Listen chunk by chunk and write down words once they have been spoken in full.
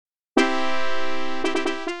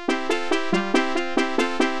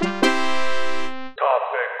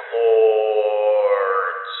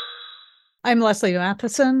I'm Leslie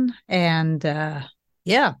Matheson, and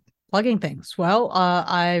plugging things. Well,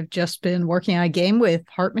 I've just been working on a game with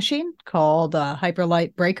Heart Machine called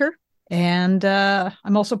Hyperlight Breaker, and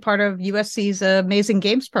I'm also part of USC's Amazing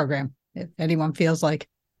Games program. If anyone feels like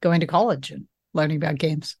going to college and learning about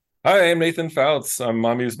games. Hi, I'm Nathan Fouts. I'm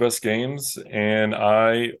Mommy's Best Games, and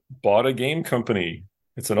I bought a game company.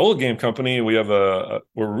 It's an old game company. We're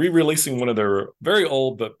re-releasing one of their very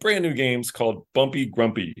old but brand new games called Bumpy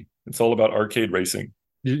Grumpy. It's all about arcade racing.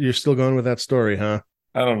 You're still going with that story, huh?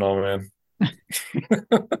 I don't know, man.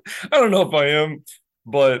 I don't know if I am,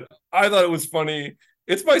 but I thought it was funny.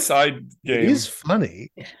 It's my side It game. is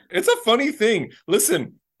funny. It's a funny thing.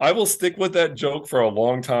 Listen, I will stick with that joke for a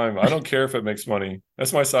long time. I don't care if it makes money.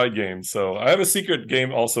 That's my side game. So I have a secret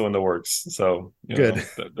game also in the works. So Good.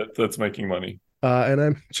 That's making money. And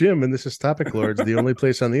I'm Jim, and this is Topic Lords, the only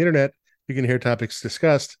place on the internet you can hear topics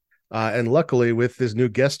discussed. And luckily, with this new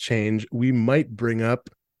guest change, we might bring up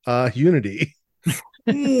Unity.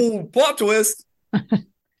 Ooh, plot twist.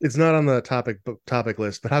 It's not on the topic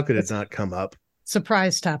list, but how could it not come up?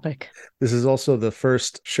 Surprise topic. This is also the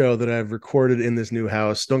first show that I've recorded in this new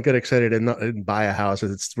house. Don't get excited and buy a house.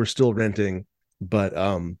 We're still renting, but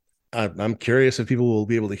I'm curious if people will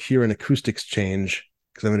be able to hear an acoustics change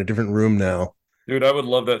because I'm in a different room now. Dude, I would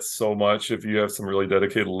love that so much if you have some really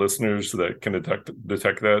dedicated listeners that can detect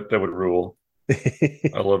that. That would rule.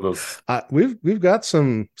 I love those. We've got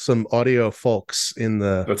some audio folks in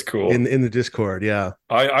the That's cool. in the Discord. Yeah,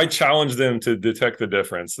 I challenge them to detect the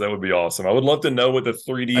difference. That would be awesome. I would love to know what the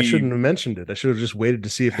 3D. I shouldn't have mentioned it. I should have just waited to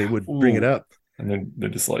see if they would bring it up. And then they're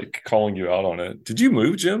just like calling you out on it. Did you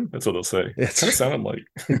move, Jim? That's what they'll say. It kind of sounded like.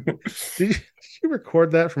 Did you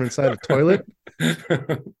record that from inside a toilet?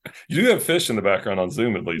 You do have fish in the background on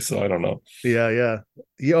Zoom, at least, so I don't know. Yeah.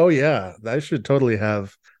 Oh, yeah. I should totally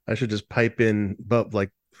have. I should just pipe in like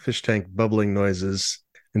fish tank bubbling noises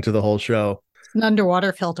into the whole show. An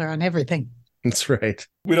underwater filter on everything. That's right.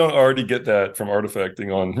 We don't already get that from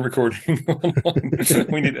artifacting on recording.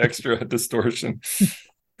 We need extra distortion.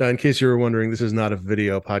 In case you were wondering, this is not a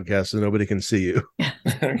video podcast, so nobody can see you.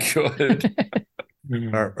 Good.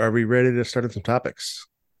 Are we ready to start on some topics?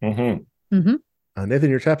 Mm-hmm. Mm-hmm. Nathan,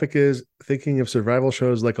 your topic is thinking of survival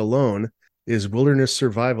shows like Alone. Is wilderness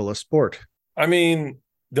survival a sport? I mean,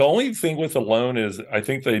 the only thing with Alone is I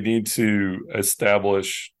think they need to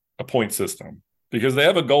establish a point system because they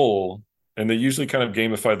have a goal and they usually kind of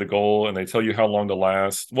gamify the goal and they tell you how long to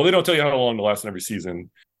last. Well, they don't tell you how long to last in every season,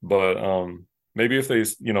 but maybe if they,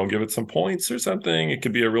 give it some points or something, it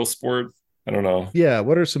could be a real sport. I don't know. Yeah.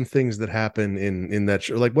 What are some things that happen in that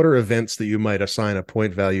show? Like, what are events that you might assign a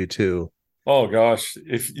point value to? Oh gosh,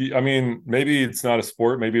 maybe it's not a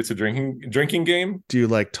sport. Maybe it's a drinking game. Do you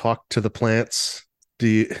like talk to the plants? Do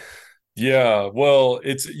you? Yeah, well,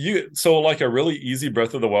 it's you. So like a really easy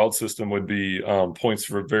Breath of the Wild system would be points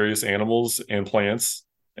for various animals and plants.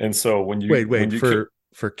 And so when you wait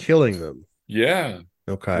for killing them. Yeah.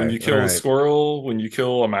 Okay. When you kill a squirrel, when you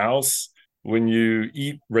kill a mouse, when you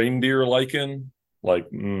eat reindeer lichen,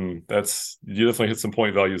 you definitely hit some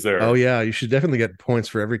point values there. Oh yeah, you should definitely get points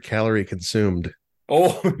for every calorie consumed.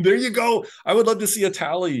 Oh, there you go. I would love to see a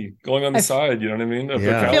tally going on the side. You know what I mean?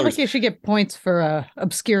 Yeah. I feel like you should get points for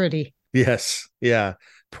obscurity. Yes. Yeah.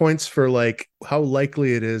 Points for like how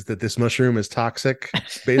likely it is that this mushroom is toxic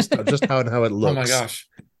based on just how it looks. Oh my gosh.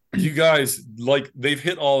 You guys, they've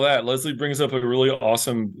hit all that. Leslie brings up a really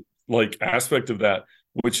awesome aspect of that,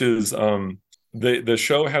 which is the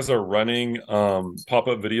show has a running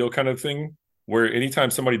pop-up video kind of thing where anytime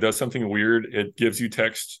somebody does something weird, it gives you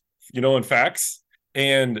text, and facts.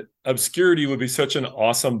 And obscurity would be such an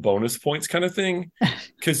awesome bonus points kind of thing.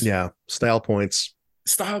 Because style points.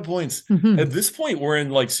 Mm-hmm. At this point, we're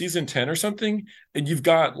in season 10 or something, and you've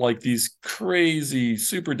got these crazy,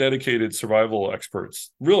 super dedicated survival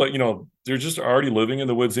experts. Really, they're just already living in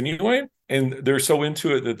the woods anyway, and they're so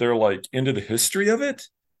into it that they're into the history of it.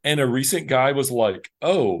 And a recent guy was like,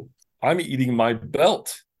 "Oh, I'm eating my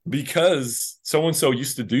belt because so and so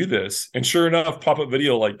used to do this." And sure enough, pop-up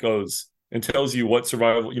video goes and tells you what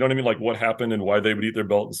survival, you know what I mean? What happened and why they would eat their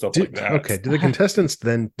belt and stuff like that. Okay. Do the contestants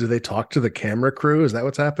then, do they talk to the camera crew? Is that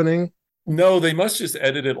what's happening? No, they must just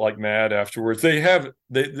edit it like mad afterwards. True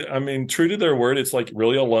to their word, it's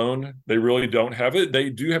really Alone. They really don't have it.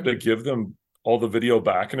 They do have to give them all the video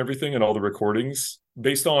back and everything and all the recordings.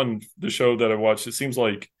 Based on the show that I watched, it seems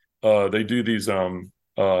like they do these health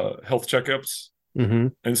checkups. Mm-hmm.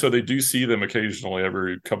 And so they do see them occasionally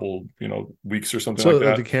every couple, weeks or something so like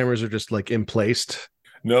that. The cameras are just in placed.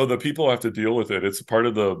 No, the people have to deal with it. It's part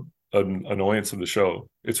of the an annoyance of the show.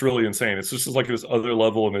 It's really insane. It's just like this other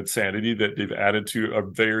level of insanity that they've added to a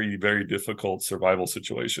very, very difficult survival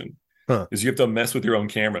situation. Huh. Is you have to mess with your own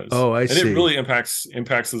cameras. Oh, I and see. it really impacts the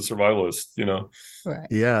survivalist, you know. Right.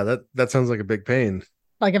 Yeah, that sounds like a big pain.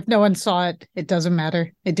 Like if no one saw it, it doesn't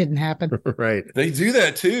matter. It didn't happen. Right. They do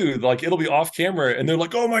that too. Like it'll be off camera and they're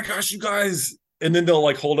like, oh my gosh, you guys. And then they'll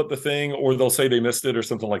like hold up the thing or they'll say they missed it or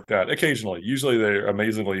something like that. Occasionally. Usually they're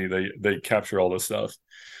amazingly they capture all this stuff.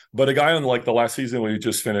 But a guy on like the last season we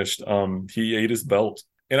just finished, he ate his belt.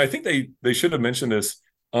 And I think they should have mentioned this.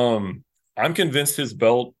 I'm convinced his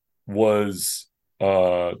belt was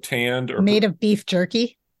tanned or made of beef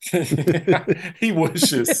jerky. He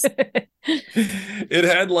wishes. It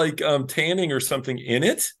had like tanning or something in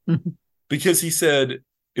it because he said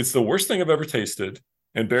it's the worst thing I've ever tasted,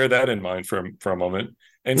 and bear that in mind for a moment.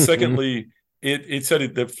 And secondly, it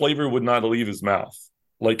said the flavor would not leave his mouth,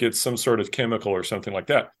 like it's some sort of chemical or something like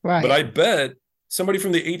that. Right. But I bet somebody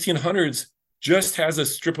from the 1800s just has a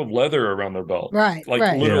strip of leather around their belt, right? Like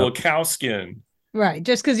right. literal cow skin, right?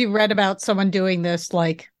 Just because you read about someone doing this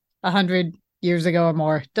like 100 years ago or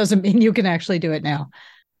more doesn't mean you can actually do it now.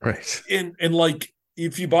 Right. And like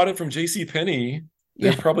if you bought it from JCPenney, they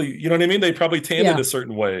Yeah. probably, you know what I mean? They probably tanned Yeah. it a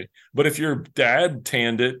certain way. But if your dad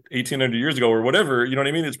tanned it 1800 years ago or whatever, you know what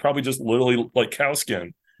I mean? It's probably just literally like cow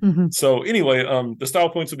skin. Mm-hmm. So anyway, the style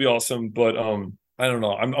points would be awesome, but I don't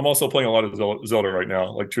know. I'm also playing a lot of Zelda right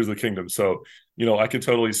now, like Tears of the Kingdom. So, you know, I could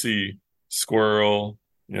totally see squirrel,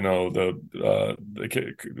 you know, a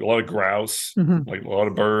lot of grouse, like a lot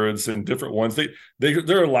of birds and different ones.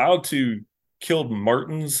 They're allowed to kill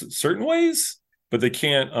martens certain ways, but they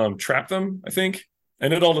can't trap them, I think.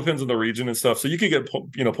 And it all depends on the region and stuff. So you could get,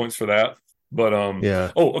 you know, points for that. But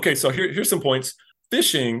yeah. Oh, okay. So here's some points.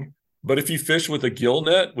 Fishing, but if you fish with a gill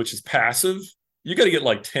net, which is passive, you got to get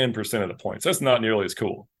like 10% of the points. That's not nearly as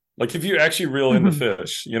cool. Like if you actually reel in the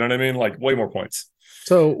fish, you know what I mean? Like way more points.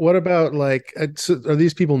 So what about like, are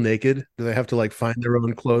these people naked? Do they have to like find their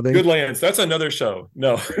own clothing? Good Lands. That's another show.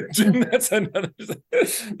 No, that's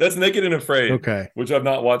Naked and Afraid. Okay. Which I've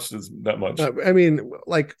not watched that much. I mean,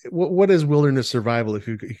 like what is wilderness survival if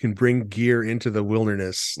you can bring gear into the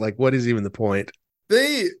wilderness? Like what is even the point?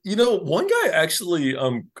 You know, one guy actually,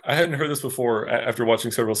 I hadn't heard this before after watching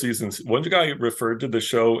several seasons. One guy referred to the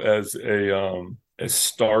show as a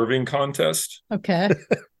starving contest. Okay.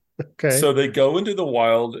 Okay. So they go into the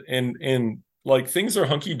wild and like things are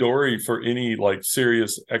hunky dory for any like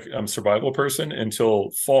serious survival person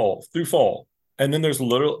until fall. And then there's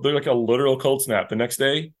like a literal cold snap. The next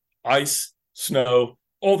day, ice, snow,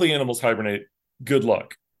 all the animals hibernate. Good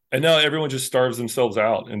luck. And now everyone just starves themselves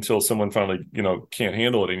out until someone finally, you know, can't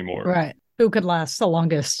handle it anymore. Right. Who could last the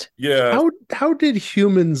longest? Yeah. How did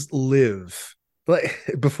humans live like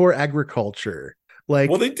before agriculture? Like,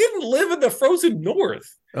 well, they didn't live in the frozen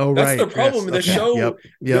north. Oh, that's right. the problem. Yes. The show,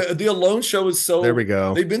 Yep. The Alone show is so. There we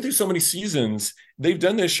go. They've been through so many seasons. They've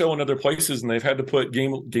done this show in other places, and they've had to put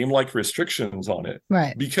game-like restrictions on it,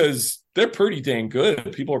 right? Because they're pretty dang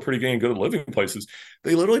good. People are pretty dang good at living places.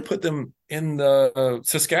 They literally put them in the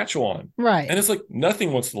Saskatchewan, right? And it's like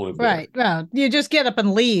nothing wants to live there, right? Well, you just get up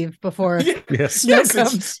and leave before yes. snow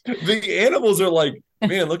comes. The animals are like,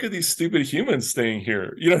 man, look at these stupid humans staying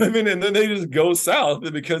here. You know what I mean? And then they just go south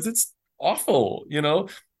because it's awful, you know?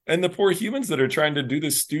 And the poor humans that are trying to do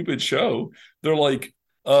this stupid show, they're like,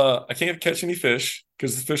 I can't catch any fish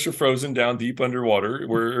because the fish are frozen down deep underwater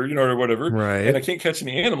or whatever. Right. And I can't catch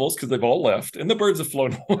any animals because they've all left and the birds have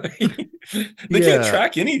flown away. They can't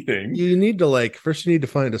track anything. You need to first you need to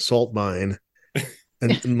find a salt mine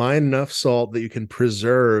and mine enough salt that you can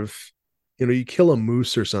preserve, you know, you kill a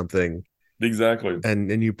moose or something. Exactly.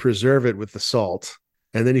 And you preserve it with the salt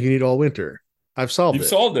and then you can eat all winter. I've solved You've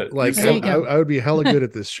solved it. Like I would be hella good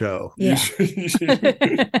at this show. Yeah. You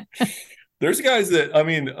should. There's guys that, I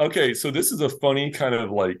mean, okay, so this is a funny kind of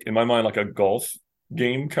like, in my mind, like a golf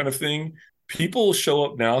game kind of thing. People show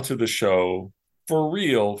up now to the show for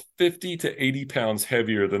real 50 to 80 pounds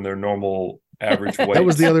heavier than their normal average weight. That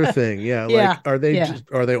was the other thing. Yeah. Yeah. Like,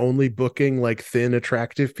 are they only booking like thin,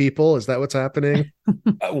 attractive people? Is that what's happening?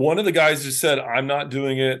 One of the guys just said, I'm not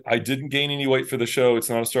doing it. I didn't gain any weight for the show. It's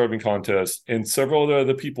not a starving contest. And several of the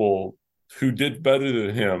other people who did better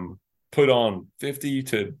than him put on 50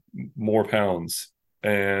 to more pounds.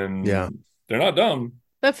 And they're not dumb.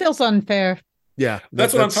 That feels unfair. Yeah.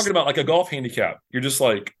 That's what I'm talking about. Like a golf handicap. You're just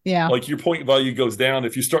like, like your point value goes down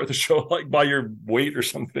if you start the show like by your weight or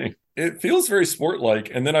something. It feels very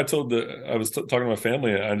sport-like. And then I was talking to my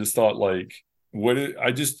family and I just thought like,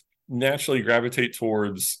 I just naturally gravitate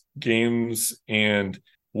towards games. And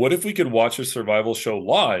what if we could watch a survival show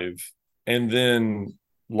live and then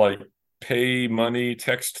like pay money,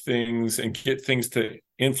 text things, and get things to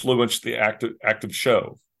influence the active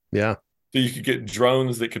show. Yeah. So you could get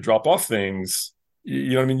drones that could drop off things.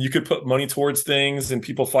 You know what I mean? You could put money towards things and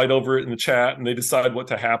people fight over it in the chat and they decide what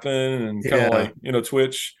to happen, and kind of like,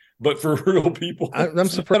 Twitch, but for real people. I'm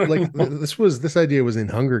surprised. Like this idea was in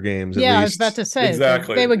Hunger Games. At least. I was about to say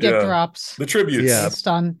exactly. They would get drops. The tributes, based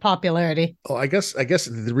on popularity. Oh, I guess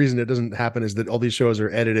the reason it doesn't happen is that all these shows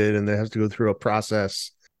are edited and they have to go through a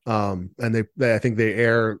process. And I think they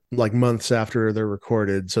air like months after they're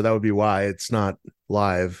recorded, so that would be why it's not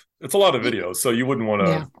live. It's a lot of videos, so you wouldn't want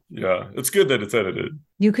to. Yeah, it's good that it's edited.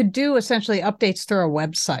 You could do essentially updates through a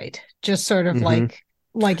website, just sort of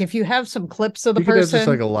like if you have some clips of the person, just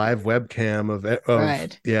like a live webcam of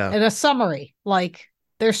right, and a summary, like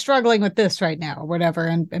they're struggling with this right now or whatever,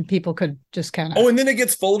 and people could just kind of and then it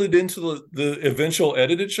gets folded into the eventual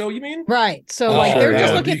edited show, you mean? Right. So they're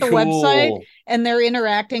just looking at the website and they're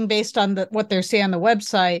interacting based on what they're seeing on the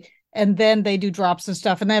website, and then they do drops and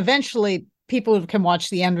stuff, and then eventually people can watch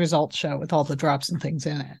the end result show with all the drops and things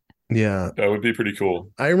in it. Yeah, that would be pretty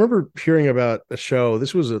cool. I remember hearing about a show,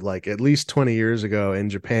 this was like at least 20 years ago in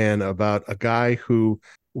Japan, about a guy who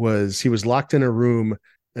was locked in a room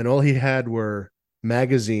and all he had were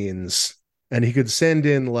magazines, and he could send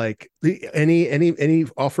in like any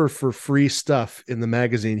offer for free stuff in the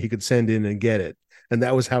magazine he could send in and get it, and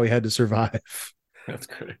that was how he had to survive. That's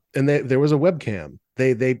great. And there was a webcam.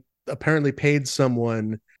 They apparently paid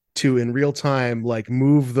someone to in real time like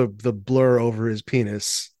move the blur over his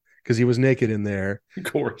penis because he was naked in there. Of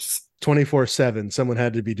course, 24/7. Someone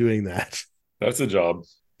had to be doing that. That's a job.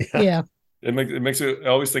 Yeah. It makes it. I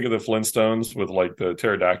always think of the Flintstones with like the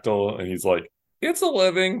pterodactyl, and he's like, "It's a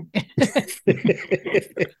living."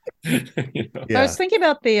 I was thinking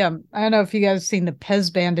about the I don't know if you guys have seen the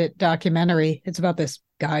Pez Bandit documentary. It's about this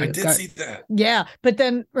guy. I did see that. Yeah, but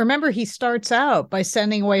then remember, he starts out by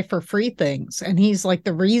sending away for free things, and he's like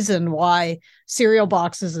the reason why cereal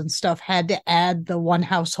boxes and stuff had to add the one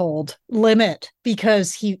household limit,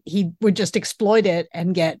 because he would just exploit it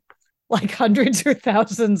and get like hundreds or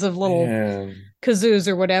thousands of little kazoos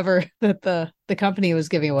or whatever that the company was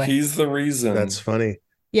giving away. He's the reason. That's funny.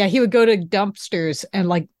 Yeah, he would go to dumpsters and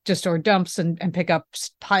or dumps and pick up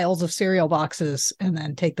piles of cereal boxes and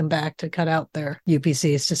then take them back to cut out their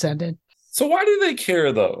UPCs to send in. So why do they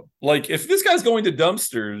care though? Like if this guy's going to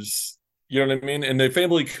dumpsters, you know what I mean? And the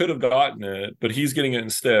family could have gotten it, but he's getting it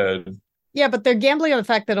instead. Yeah, but they're gambling on the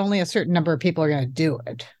fact that only a certain number of people are going to do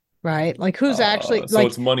it. Right? Like who's actually so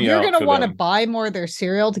it's money you're going to want to buy more of their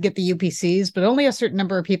cereal to get the UPCs, but only a certain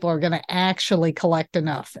number of people are going to actually collect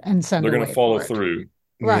enough and send They're going to follow through.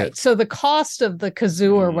 Right. Yeah. So the cost of the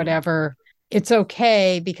kazoo or whatever, it's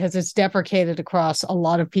okay because it's deprecated across a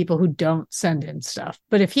lot of people who don't send in stuff.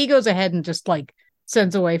 But if he goes ahead and just like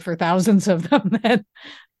sends away for thousands of them, then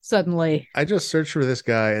suddenly. I just searched for this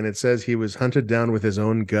guy and it says he was hunted down with his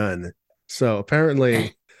own gun. So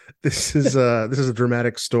apparently this is a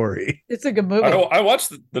dramatic story. It's a good movie. I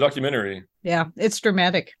watched the documentary. Yeah, it's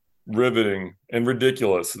dramatic. Riveting and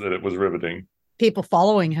ridiculous that it was riveting. People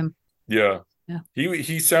following him. Yeah. Yeah.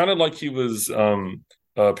 He sounded like he was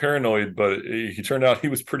paranoid, but he turned out it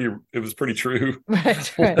was pretty true.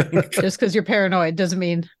 Right. Just because you're paranoid doesn't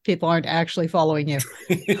mean people aren't actually following you.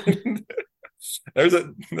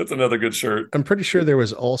 That's another good shirt. I'm pretty sure there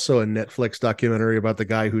was also a Netflix documentary about the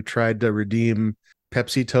guy who tried to redeem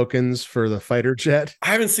Pepsi tokens for the fighter jet.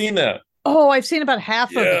 I haven't seen that. Oh, I've seen about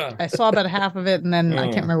half of it. I saw about half of it, and then I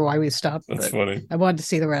can't remember why we stopped. That's funny. I wanted to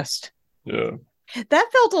see the rest. Yeah. That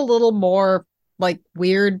felt a little more like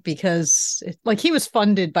weird because like he was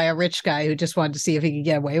funded by a rich guy who just wanted to see if he could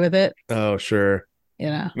get away with it. Oh, sure. You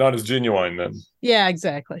know, not as genuine then. Yeah,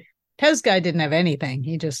 exactly. Pez guy didn't have anything.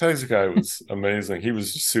 Pez guy was amazing. He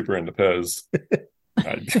was super into Pez.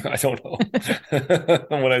 I don't know.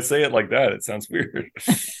 When I say it like that, it sounds weird.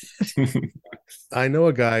 I know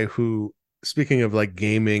a guy who, speaking of like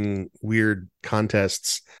gaming weird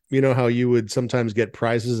contests, you know how you would sometimes get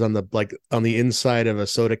prizes on the inside of a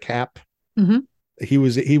soda cap? Mm-hmm. He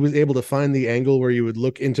was able to find the angle where you would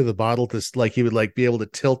look into the bottle to like he would like be able to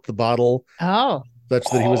tilt the bottle. Oh. Such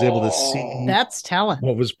that he was able to see that's talent.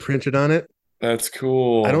 What was printed on it. That's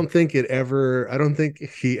cool. I don't think he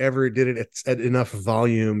ever did it at enough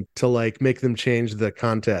volume to like make them change the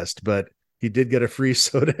contest, but he did get a free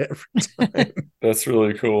soda every time. That's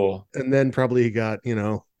really cool. And then probably he got,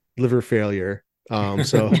 liver failure.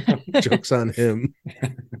 So joke's on him.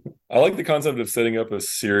 I like the concept of setting up a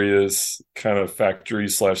serious kind of factory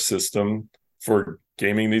 / system for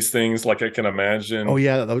gaming these things. Like I can imagine. Oh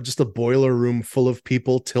yeah, that was just a boiler room full of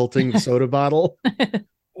people tilting the soda bottle.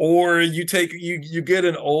 Or you get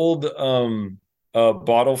an old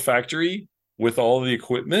bottle factory with all the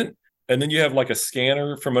equipment, and then you have like a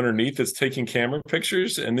scanner from underneath that's taking camera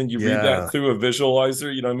pictures, and then you read that Yeah. through a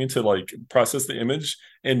visualizer, you know what I mean, to like process the image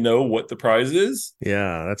and know what the prize is.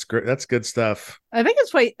 Yeah, that's great. That's good stuff. I think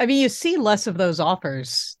it's why, I mean, you see less of those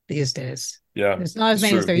offers these days. Yeah, There's not as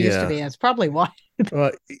it's many as true. there used to Yeah. be. That's probably why.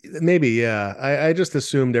 Well, maybe, yeah. I just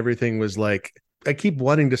assumed everything was like, I keep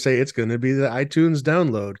wanting to say it's going to be the iTunes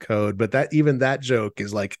download code, but even that joke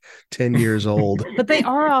is like 10 years old. But they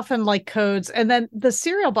are often like codes. And then the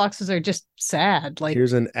cereal boxes are just sad. Like,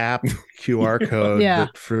 Here's an app QR code Yeah.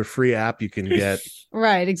 that for a free app you can get.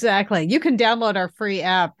 right, exactly. You can download our free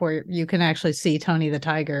app where you can actually see Tony the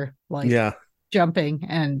Tiger like Yeah. jumping.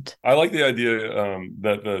 And I like the idea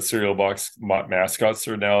that the cereal box mascots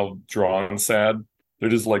are now drawn sad. They're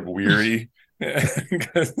just like weary.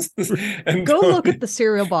 And go look at the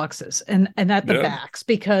cereal boxes and at the Yeah. backs,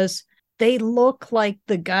 because they look like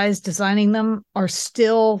the guys designing them are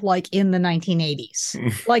still like in the 1980s.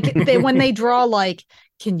 Like when they draw like,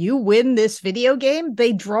 can you win this video game?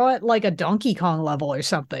 They draw it like a Donkey Kong level or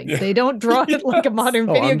something. Yeah. They don't draw it like a modern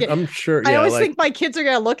Oh, video game. I'm sure. I Yeah, always like think my kids are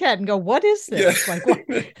going to look at it and go, what is this? Yeah. Like,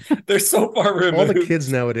 what? They're so far removed. all the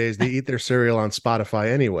kids nowadays, they eat their cereal on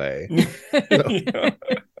Spotify anyway. Yeah.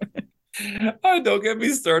 Don't get me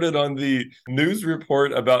started on the news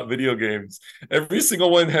report about video games. Every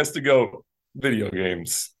single one has to go, video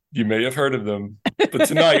games. You may have heard of them, but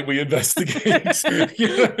tonight we investigate. You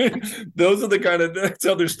know what I mean? Those are the kind of, that's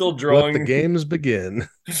how they're still drawing. Let the games begin.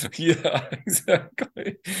 Yeah,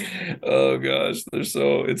 exactly. Oh gosh, it's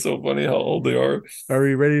so funny how old they are. Are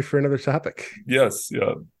we ready for another topic? Yes,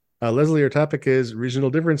 yeah. Leslie, your topic is regional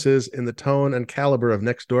differences in the tone and caliber of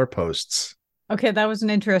next door posts. Okay, that was an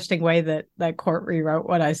interesting way that court rewrote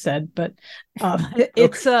what I said, but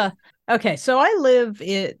it's okay. So I live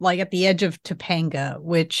like at the edge of Topanga,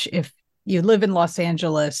 which if you live in Los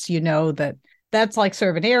Angeles, you know that's like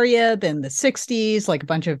sort of an area. Then the 60s, like a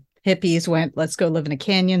bunch of hippies went, let's go live in a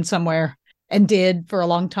canyon somewhere, and did for a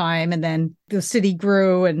long time. And then the city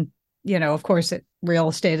grew, and of course, real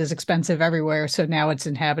estate is expensive everywhere. So now it's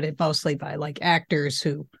inhabited mostly by like actors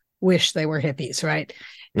who wish they were hippies, right?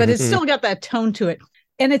 But it's still got that tone to it.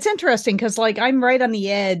 And it's interesting because like I'm right on the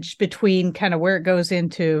edge between kind of where it goes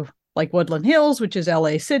into like Woodland Hills, which is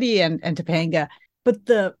LA City, and Topanga. But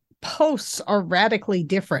the posts are radically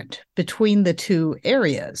different between the two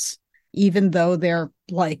areas, even though they're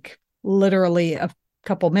like literally a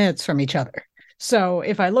couple minutes from each other. So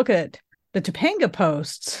if I look at the Topanga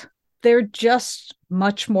posts, they're just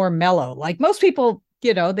much more mellow. Like most people,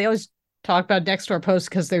 they always talk about Nextdoor posts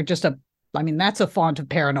because they're just that's a font of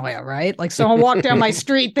paranoia, right? Like someone walked down my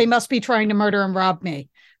street, they must be trying to murder and rob me,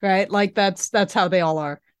 right? Like that's how they all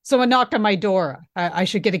are. Someone knocked on my door. I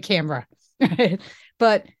should get a camera.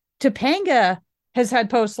 But Topanga has had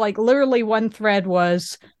posts like literally one thread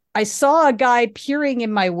was, I saw a guy peering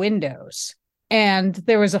in my windows and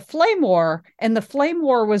there was a flame war, and the flame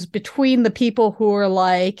war was between the people who were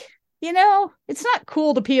like, it's not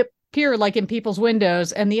cool to peer like in people's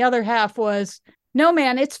windows. And the other half was, no,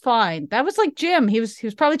 man, it's fine. That was like Jim. He was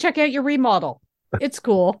probably checking out your remodel. It's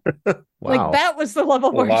cool. Wow. Like that was the level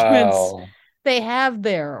of arguments they have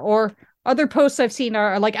there. Or other posts I've seen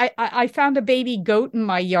are like, I found a baby goat in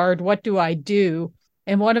my yard. What do I do?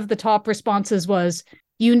 And one of the top responses was,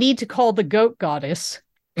 you need to call the goat goddess.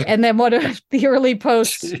 And then one of the early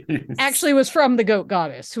posts actually was from the goat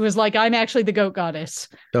goddess, who was like, I'm actually the goat goddess.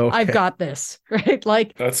 Okay. I've got this, right?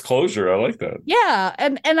 Like that's closure. I like that. Yeah.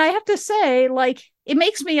 And I have to say, like, it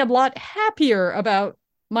makes me a lot happier about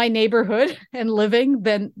my neighborhood and living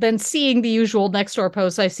than seeing the usual Nextdoor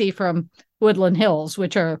posts I see from Woodland Hills,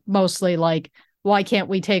 which are mostly like, why can't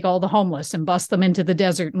we take all the homeless and bust them into the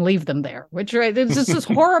desert and leave them there? Which, right, it's just this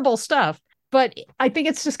horrible stuff. But I think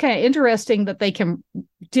it's just kind of interesting that they can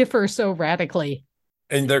differ so radically.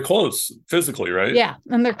 And they're close physically, right? Yeah.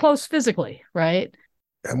 And they're close physically, right?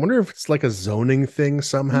 I wonder if it's like a zoning thing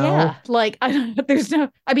somehow. Yeah. Like,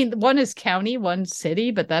 one is county, one's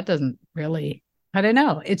city, but that doesn't really, I don't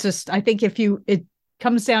know. It's just, I think it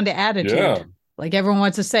comes down to attitude. Yeah. Like everyone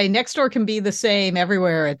wants to say Nextdoor can be the same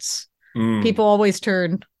everywhere. It's people always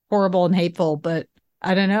turn horrible and hateful, but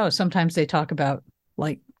I don't know. Sometimes they talk about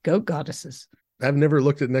like goat goddesses. I've never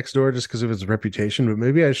looked at Nextdoor just because of its reputation, but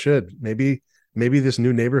maybe I should. Maybe this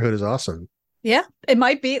new neighborhood is awesome. Yeah, it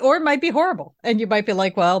might be, or it might be horrible. And you might be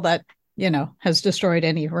like, well, that, has destroyed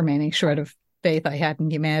any remaining shred of faith I had in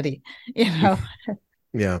humanity, Yeah.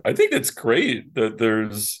 I think it's great that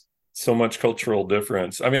there's so much cultural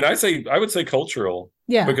difference. I mean, I would say cultural.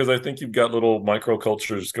 Yeah. Because I think you've got little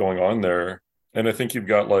microcultures going on there And I think you've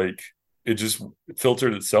got like it just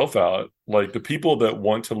filtered itself out. Like the people that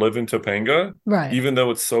want to live in Topanga, Right. even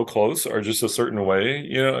though it's so close, are just a certain way,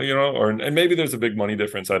 or and maybe there's a big money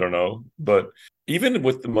difference. I don't know. But even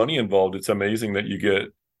with the money involved, it's amazing that you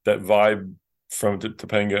get that vibe from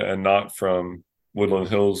Topanga and not from Woodland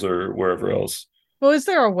Hills or wherever else. Well, is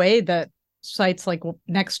there a way that sites like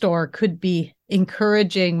Nextdoor could be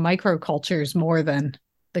encouraging microcultures more than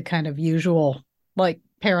the kind of usual like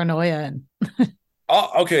paranoia and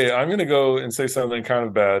Okay, I'm going to go and say something kind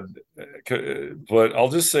of bad, but I'll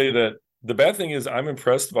just say that the bad thing is I'm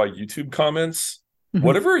impressed by YouTube comments. Mhm.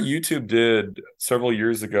 Whatever YouTube did several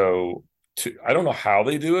years ago, I don't know how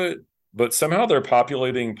they do it, but somehow they're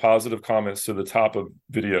populating positive comments to the top of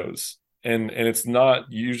videos. And it's not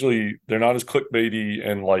usually they're not as clickbaity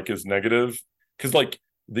and like as negative because like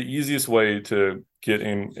the easiest way to get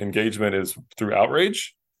engagement is through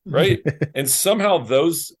outrage, right? And somehow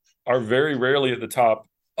those are very rarely at the top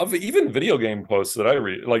of even video game posts that I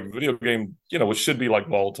read, like video game, which should be like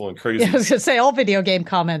volatile and crazy. Yeah, I was gonna say all video game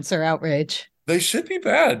comments are outrage. They should be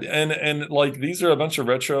bad. And like these are a bunch of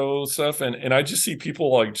retro stuff. And I just see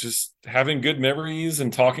people like just having good memories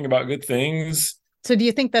and talking about good things. So do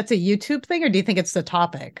you think that's a YouTube thing or do you think it's the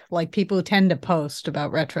topic? Like people who tend to post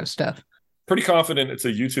about retro stuff? Pretty confident it's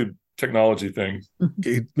a YouTube technology thing.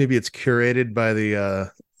 Maybe it's curated by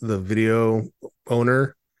the video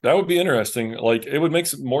owner. That would be interesting. Like it would make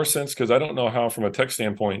more sense because I don't know how, from a tech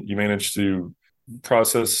standpoint, you manage to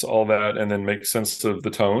process all that and then make sense of the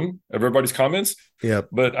tone of everybody's comments. Yeah.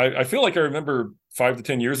 But I feel like I remember 5 to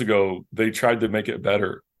 10 years ago, they tried to make it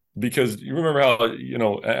better because you remember how,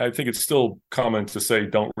 I think it's still common to say,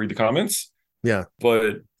 don't read the comments. Yeah.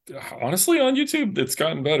 But honestly, on YouTube, it's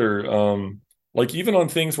gotten better. Like even on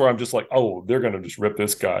things where I'm just like, oh, they're going to just rip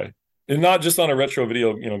this guy. And not just on a retro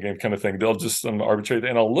video, game kind of thing. They'll just arbitrate,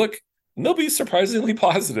 and I'll look, and they'll be surprisingly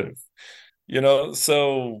positive.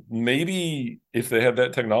 So maybe if they had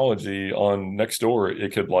that technology on Nextdoor,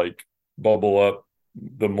 it could like bubble up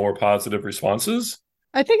the more positive responses.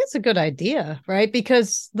 I think it's a good idea, right?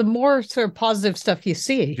 Because the more sort of positive stuff you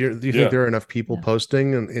see. Do you think there are enough people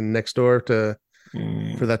posting in Nextdoor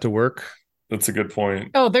for that to work? That's a good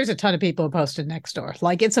point. Oh, there's a ton of people who posted Nextdoor.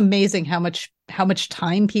 Like it's amazing how much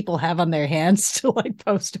time people have on their hands to like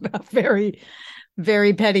post about very,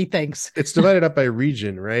 very petty things. It's divided up by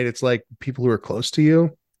region, right? It's like people who are close to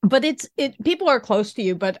you. But people are close to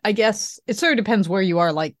you, but I guess it sort of depends where you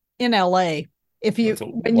are. Like in LA,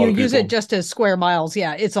 when you use it just as square miles,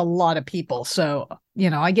 it's a lot of people. So,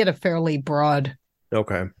 I get a fairly broad.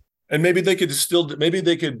 Okay. And maybe they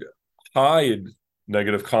could hide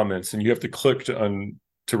negative comments and you have to click to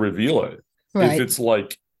reveal it. Right. If it's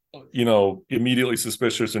like, immediately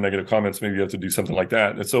suspicious or negative comments, maybe you have to do something like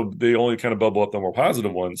that. And so they only kind of bubble up the more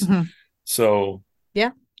positive ones. Mm-hmm. So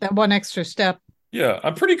yeah, that one extra step. Yeah,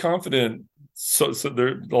 I'm pretty confident. So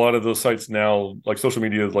there a lot of those sites now, like social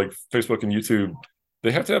media, like Facebook and YouTube,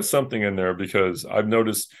 they have to have something in there because I've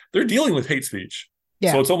noticed they're dealing with hate speech.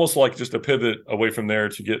 Yeah. So it's almost like just a pivot away from there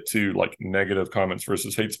to get to like negative comments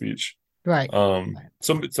versus hate speech. Right.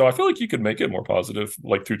 So I feel like you could make it more positive,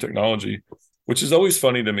 like through technology, which is always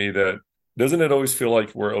funny to me. That doesn't it always feel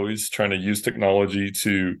like we're always trying to use technology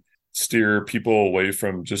to steer people away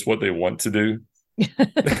from just what they want to do?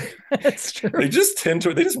 That's true. They just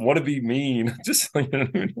want to be mean. Just like,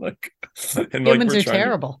 and humans are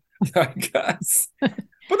terrible. I guess, but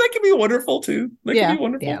that can be wonderful too. That can be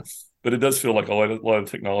wonderful. Yeah. But it does feel like a lot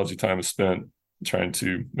of technology time is spent trying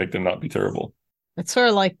to make them not be terrible. It's sort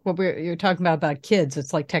of like what you're talking about kids.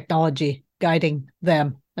 It's like technology guiding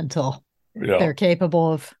them until they're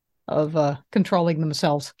capable of controlling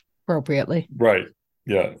themselves appropriately. Right.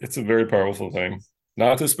 Yeah. It's a very powerful thing.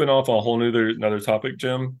 Not to spin off a whole another topic,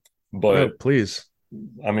 Jim, but please.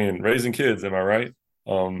 I mean, raising kids, am I right?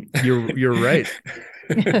 You're right.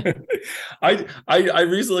 I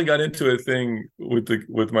recently got into a thing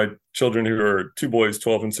with my children who are two boys,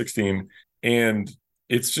 12 and 16, and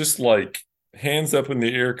it's just like hands up in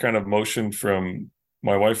the air kind of motion from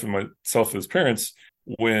my wife and myself as parents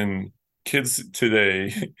when kids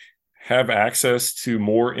today have access to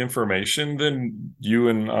more information than you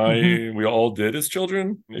and we all did as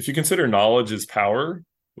children. If you consider knowledge is power,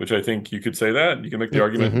 which I think you could say that, you can make the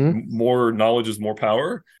argument more knowledge is more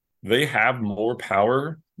power. They have more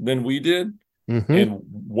power than we did. And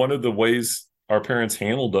one of the ways our parents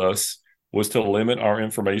handled us was to limit our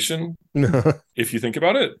information, if you think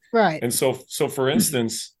about it. Right. And so for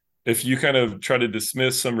instance, if you kind of try to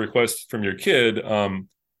dismiss some request from your kid,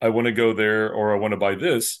 I want to go there or I want to buy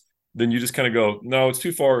this, then you just kind of go, no, it's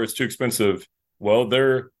too far, it's too expensive. Well,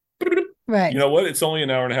 they're right. You know what? It's only an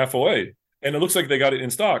hour and a half away. and it looks like they got it in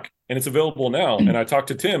stock and it's available now. And I talked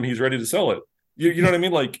to Tim, he's ready to sell it. You know what I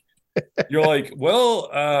mean? Like, you're like, well,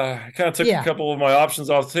 I kind of took a couple of my options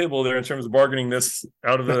off the table there in terms of bargaining this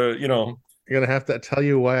out of the, You're gonna have to tell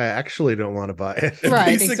you why I actually don't want to buy it. Right,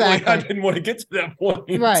 basically, exactly. I didn't want to get to that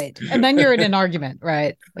point. Right. And then you're in an argument,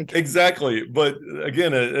 right? Like, exactly. But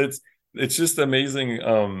again, it's just amazing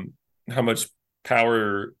how much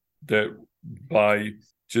power that by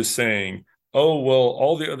just saying, oh, well,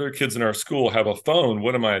 all the other kids in our school have a phone.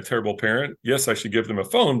 What am I, a terrible parent? Yes, I should give them a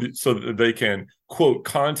phone so that they can, quote,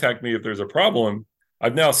 contact me if there's a problem.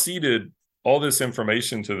 I've now seeded all this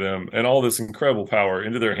information to them and all this incredible power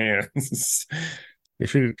into their hands.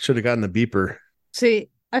 You should have gotten a beeper. See,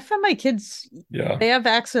 I find my kids, they have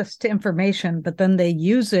access to information, but then they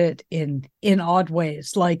use it in odd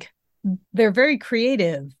ways. Like, they're very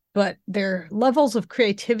creative, but their levels of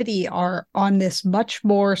creativity are on this much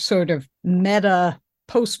more sort of meta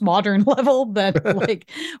postmodern level that, like,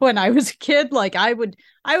 when I was a kid, like I would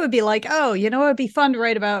be like, oh, it'd be fun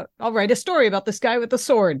to I'll write a story about this guy with a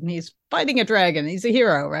sword and he's fighting a dragon. He's a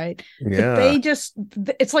hero, right? Yeah.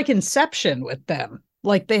 But it's like Inception with them.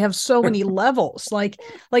 Like, they have so many levels. Like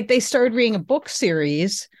they started reading a book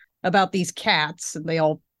series about these cats and they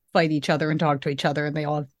all fight each other and talk to each other and they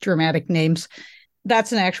all have dramatic names.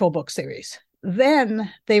 That's an actual book series.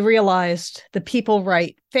 Then they realized that people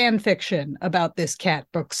write fan fiction about this cat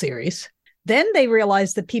book series. Then they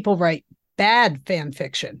realized that people write bad fan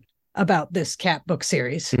fiction about this cat book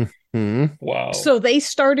series. Mm-hmm. Wow. So they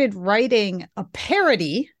started writing a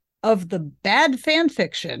parody of the bad fan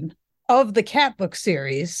fiction of the cat book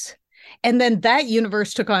series. And then that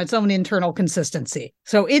universe took on its own internal consistency.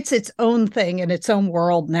 So it's its own thing in its own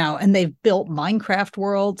world now. And they've built Minecraft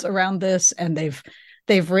worlds around this. And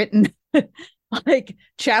they've written like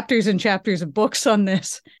chapters and chapters of books on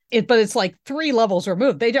this. But it's like 3 levels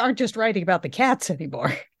removed. They aren't just writing about the cats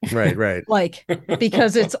anymore. Right. Like,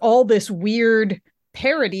 because it's all this weird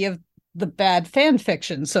parody of the bad fan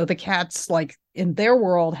fiction. So the cats, like, in their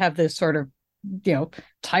world have this sort of,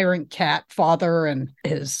 tyrant cat father and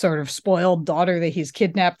his sort of spoiled daughter that he's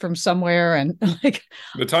kidnapped from somewhere. And like,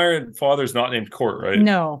 the tyrant father's not named Court, right?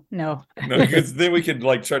 No, because then we could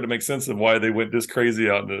like try to make sense of why they went this crazy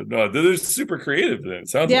out. No, they're super creative. Then it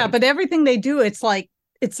sounds like. But everything they do, it's like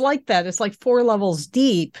that. It's like 4 levels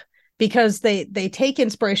deep because they take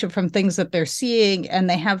inspiration from things that they're seeing and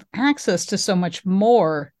they have access to so much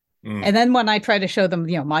more. And then when I try to show them,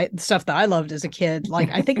 my stuff that I loved as a kid,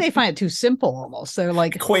 like, I think they find it too simple almost. They're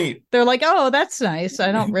like, quaint. They're like, oh, that's nice.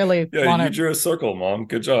 I don't really want to. You drew a circle, Mom.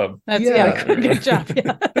 Good job. That's good job.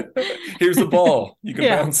 Yeah. Here's the ball. You can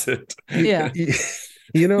bounce it. Yeah.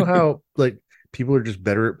 You know how, like, people are just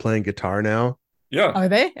better at playing guitar now? Yeah. Are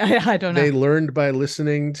they? I don't know. They learned by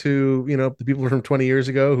listening to, the people from 20 years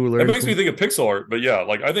ago who learned. It makes me think of pixel art, but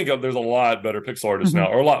like, I think there's a lot better pixel artists now,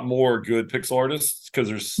 or a lot more good pixel artists because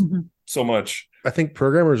there's so much. I think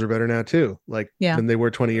programmers are better now too, than they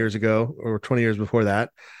were 20 years ago or 20 years before that.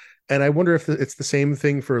 And I wonder if it's the same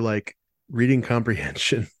thing for like reading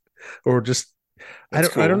comprehension or just, I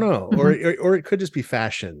don't know. Or it could just be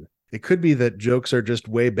fashion. It could be that jokes are just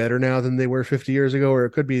way better now than they were 50 years ago, or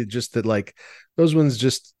it could be just that like those ones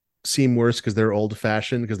just seem worse because they're old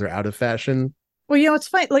fashioned, because they're out of fashion. Well, it's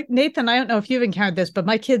fine. Like, Nathan, I don't know if you've encountered this, but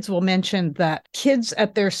my kids will mention that kids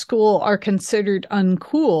at their school are considered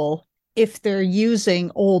uncool if they're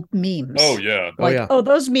using old memes. Oh, yeah. Like,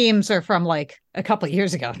 those memes are from like a couple of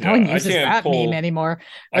years ago. No one uses that meme anymore.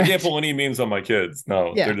 I can't pull any memes on my kids.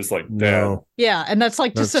 No, they're just like, Dad. No. Yeah, and that's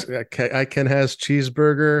like just Ken has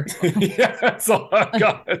cheeseburger. Yeah, that's all I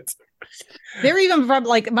got. They're even from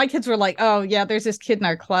like, my kids were like, oh yeah, there's this kid in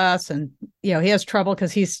our class and he has trouble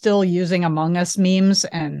because he's still using Among Us memes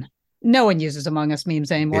and no one uses Among Us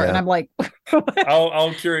memes anymore. And I'm like,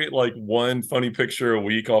 I'll curate like one funny picture a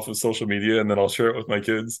week off of social media and then I'll share it with my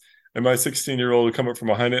kids. And my 16-year-old will come up from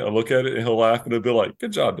behind it and look at it and he'll laugh and he'll be like,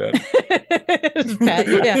 good job, Dad. He's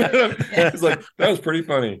like, that was pretty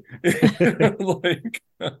funny. Like,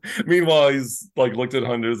 meanwhile, he's like looked at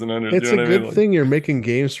hundreds and hundreds. It's a good thing you're making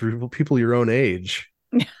games for people your own age.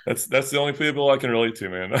 That's the only people I can relate to,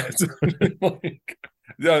 man. Like,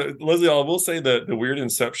 yeah, Leslie, I will say that the weird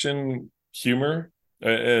Inception humor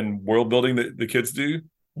and world building that the kids do.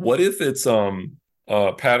 What if it's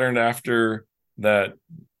patterned after that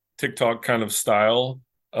TikTok kind of style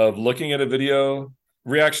of looking at a video,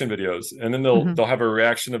 reaction videos, and then they'll have a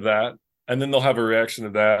reaction of that, and then they'll have a reaction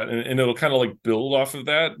of that, and it'll kind of like build off of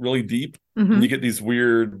that really deep. And you get these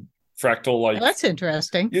weird fractal like. That's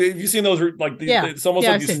interesting. Yeah, have you seen those? Like it's almost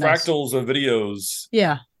like these fractals of videos.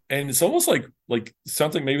 Yeah. And it's almost like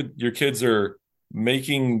something maybe your kids are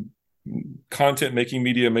making content making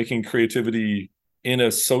media, making creativity in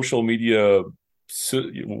a social media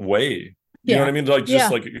way. You know what I mean? Like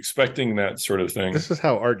just like expecting that sort of thing. This is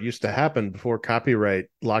how art used to happen before copyright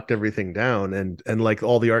locked everything down, and like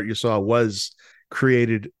all the art you saw was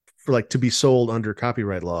created for like to be sold under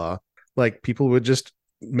copyright law. Like people would just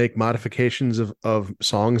make modifications of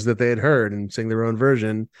songs that they had heard and sing their own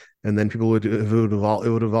version, and then people would it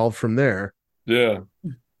would evolve from there. Yeah.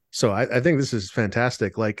 So I think this is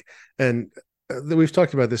fantastic. Like, and we've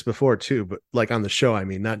talked about this before too, but like on the show, I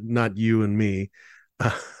mean, not you and me.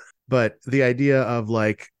 But the idea of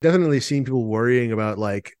like definitely seeing people worrying about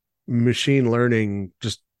like machine learning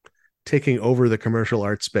just taking over the commercial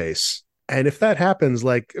art space. And if that happens,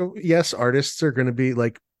 like, yes, artists are going to be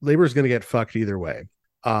like, labor is going to get fucked either way.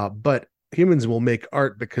 But humans will make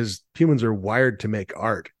art because humans are wired to make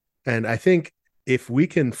art. And I think if we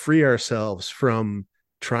can free ourselves from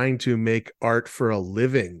trying to make art for a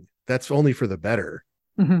living, that's only for the better.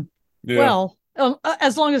 Mm-hmm. Yeah. Well,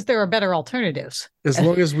 as long as there are better alternatives. As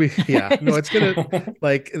long as we, no, it's gonna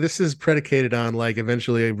like this is predicated on like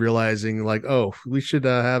eventually realizing like, oh, we should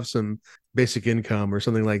have some basic income or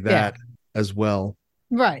something like that as well.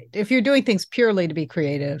 Right. If you're doing things purely to be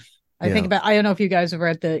creative, I think about. I don't know if you guys have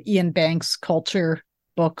read the Ian Banks culture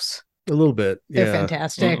books. A little bit. They're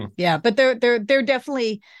fantastic. Mm-hmm. Yeah, but they're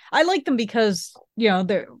definitely. I like them because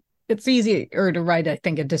it's easier to write, I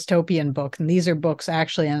think, a dystopian book. And these are books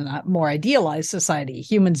actually in a more idealized society.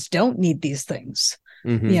 Humans don't need these things.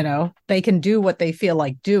 Mm-hmm. They can do what they feel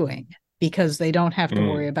like doing because they don't have to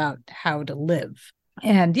worry about how to live.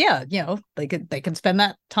 And they can spend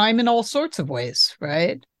that time in all sorts of ways,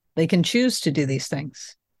 right? They can choose to do these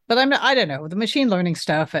things. But I don't know, the machine learning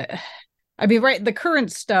stuff. I mean, right. The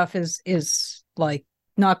current stuff is like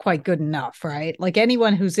not quite good enough, right? Like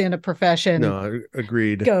anyone who's in a profession. No,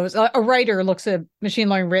 agreed. Goes, a writer looks at machine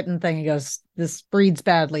learning written thing and goes, this reads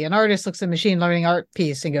badly. An artist looks at machine learning art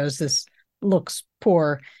piece and goes, this looks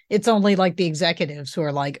poor. It's only like the executives who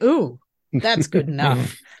are like, ooh, that's good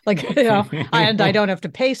enough. Like, and I don't have to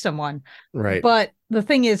pay someone. Right. But the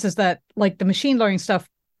thing is that like the machine learning stuff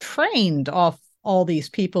trained off all these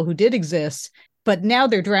people who did exist, but now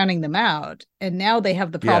they're drowning them out. And now they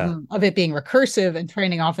have the problem of it being recursive and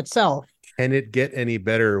training off itself. Can it get any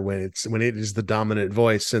better when it is the dominant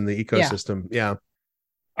voice in the ecosystem? Yeah.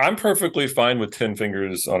 I'm perfectly fine with 10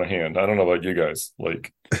 fingers on a hand. I don't know about you guys,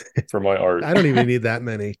 like for my art. I don't even need that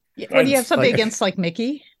many. Well, do you have something against like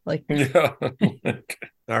Mickey? Like, yeah.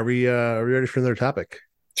 Are we ready for another topic?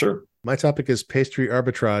 Sure. My topic is pastry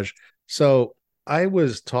arbitrage. So I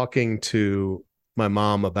was talking to my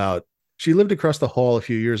mom about, she lived across the hall a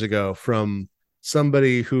few years ago from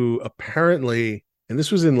somebody who apparently, and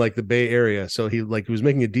this was in like the Bay Area, so he was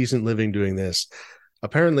making a decent living doing this.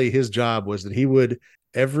 Apparently his job was that he would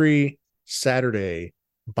every Saturday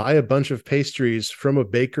buy a bunch of pastries from a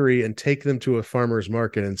bakery and take them to a farmer's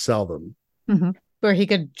market and sell them. Mm-hmm. Where he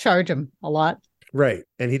could charge them a lot. Right.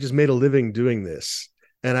 And he just made a living doing this.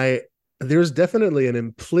 And there's definitely an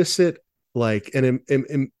implicit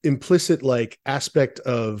implicit like aspect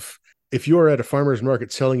of, if you're at a farmer's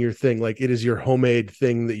market selling your thing, like it is your homemade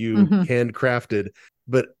thing that you handcrafted.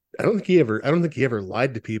 But I don't think he ever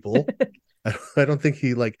lied to people. I don't think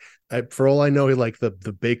he for all I know, he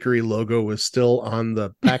the bakery logo was still on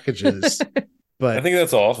the packages. But I think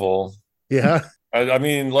that's awful. Yeah. I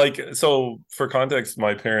mean, so for context,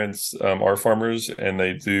 my parents are farmers and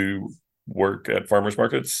they do work at farmers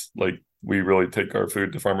markets. Like we really take our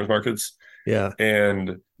food to farmers markets. Yeah.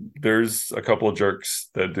 And there's a couple of jerks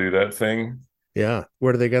that do that thing. Yeah.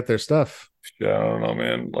 Where do they get their stuff? I don't know,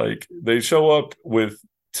 man. Like they show up with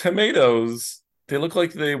tomatoes. They look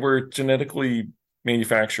like they were genetically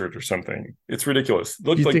manufactured or something. It's ridiculous.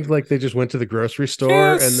 Do you think like they just went to the grocery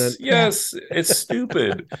store and then it's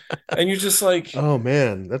stupid. And you're just like, oh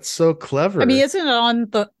man, that's so clever. I mean, isn't it on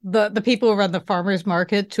the people who run the farmers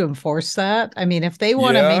market to enforce that? I mean, if they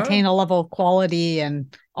want to maintain a level of quality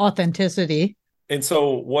and authenticity. And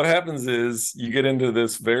so what happens is you get into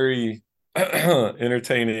this very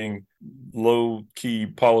entertaining low-key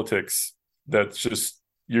politics that's just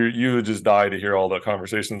you would just die to hear all the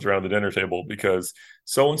conversations around the dinner table, because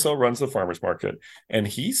so-and-so runs the farmer's market. And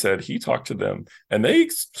he said he talked to them and they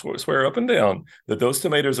swear up and down that those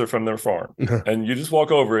tomatoes are from their farm. And you just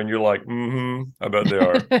walk over and you're like, I bet they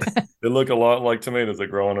are. They look a lot like tomatoes that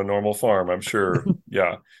grow on a normal farm, I'm sure.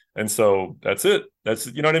 Yeah. And so that's it. That's,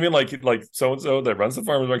 you know what I mean? Like so-and-so that runs the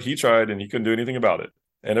farmer's market, he tried and he couldn't do anything about it.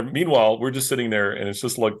 And meanwhile, we're just sitting there and it's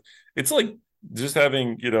just like, it's like just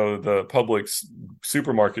having, the Publix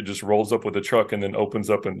supermarket just rolls up with a truck and then opens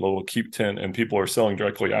up in a little keep tent and people are selling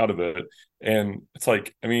directly out of it. And it's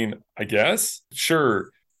like, I mean, I guess,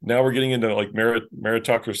 sure. Now we're getting into like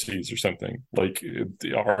meritocracies or something. Like,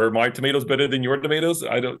 are my tomatoes better than your tomatoes?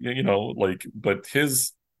 I don't, but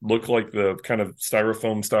his look like the kind of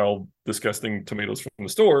styrofoam style disgusting tomatoes from the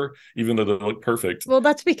store, even though they look perfect. Well,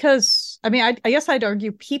 that's because, I mean, I guess I'd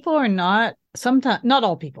argue people are not, sometimes, not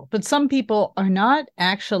all people, but some people are not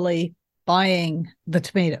actually buying the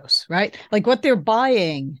tomatoes, right? Like what they're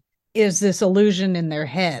buying is this illusion in their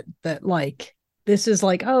head that like, this is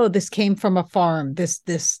like, oh, this came from a farm. This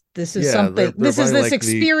is something. This is this like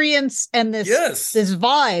experience and this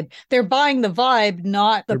vibe. They're buying the vibe,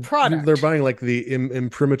 not the product. They're buying like the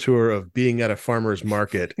imprimatur of being at a farmer's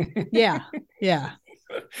market. Yeah.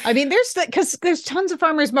 I mean, there's tons of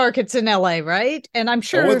farmers markets in LA, right? And I'm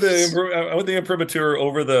sure I want the imprimatur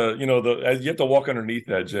over you have to walk underneath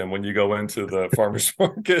that, Jim, when you go into the farmers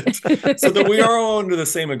market, so that we are all under the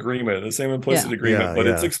same agreement, the same implicit agreement, but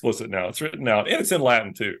it's explicit now. It's written out and it's in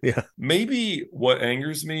Latin too. Yeah. Maybe what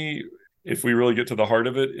angers me, if we really get to the heart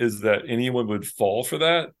of it, is that anyone would fall for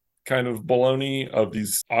that kind of baloney of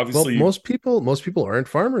these. Obviously, most people aren't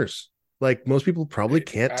farmers. Like most people probably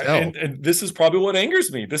can't tell. And this is probably what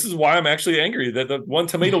angers me. This is why I'm actually angry that the one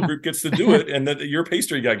tomato group gets to do it and that your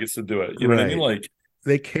pastry guy gets to do it. You know what I mean? Like,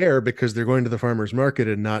 they care because they're going to the farmer's market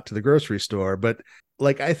and not to the grocery store. But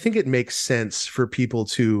like, I think it makes sense for people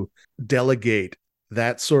to delegate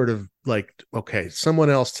that sort of like, okay,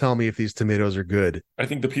 someone else tell me if these tomatoes are good. I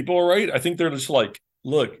think the people are right. I think they're just like,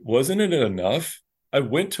 look, wasn't it enough? I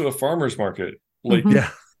went to a farmer's market. Like,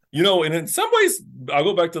 yeah. And in some ways, I'll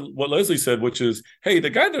go back to what Leslie said, which is, hey, the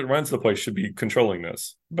guy that runs the place should be controlling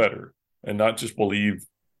this better and not just believe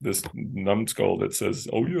this numbskull that says,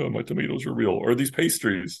 oh, yeah, my tomatoes are real, or these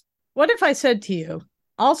pastries. What if I said to you,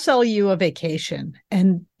 I'll sell you a vacation,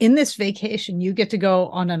 and in this vacation, you get to go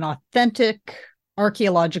on an authentic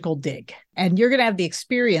archaeological dig, and you're going to have the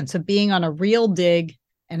experience of being on a real dig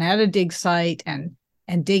and at a dig site and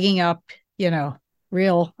digging up,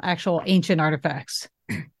 real, actual ancient artifacts.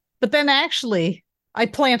 But then actually, I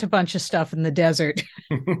plant a bunch of stuff in the desert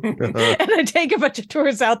and I take a bunch of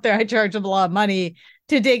tourists out there. I charge them a lot of money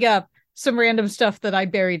to dig up some random stuff that I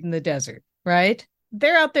buried in the desert, right?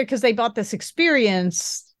 They're out there because they bought this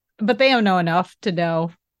experience, but they don't know enough to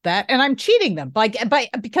know that. And I'm cheating them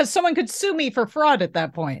because someone could sue me for fraud at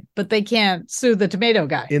that point, but they can't sue the tomato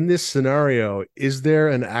guy. In this scenario, is there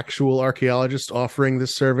an actual archaeologist offering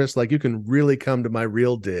this service? Like, you can really come to my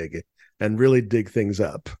real dig and really dig things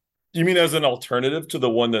up. You mean as an alternative to the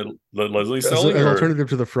one that Leslie's selling? As an alternative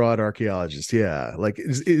to the fraud archaeologist, yeah. Like,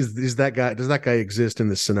 is that guy? Does that guy exist in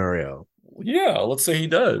this scenario? Yeah, let's say he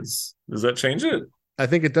does. Does that change it? I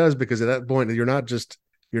think it does, because at that point, you're not just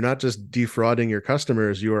defrauding your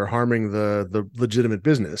customers; you are harming the legitimate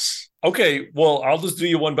business. Okay, well, I'll just do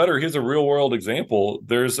you one better. Here's a real world example.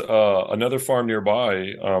 There's another farm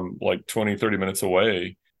nearby, like 20, 30 minutes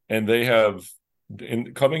away, and they have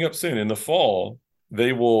coming up soon in the fall.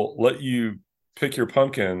 They will let you pick your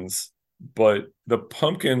pumpkins, but the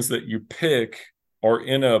pumpkins that you pick are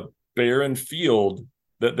in a barren field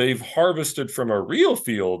that they've harvested from a real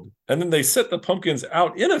field. And then they set the pumpkins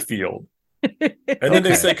out in a field. And then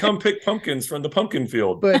they say, come pick pumpkins from the pumpkin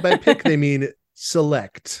field. But by pick, they mean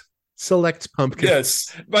select pumpkins.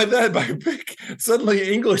 Yes. By pick,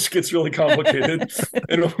 suddenly English gets really complicated.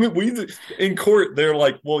 And we in court, they're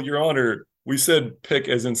like, well, Your Honor, we said pick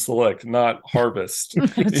as in select, not harvest.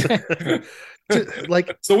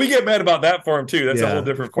 Like, so we get mad about that farm too. That's a whole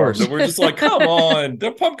different farm. But we're just like, come on,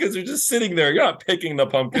 the pumpkins are just sitting there. You're not picking the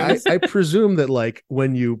pumpkins. I presume that like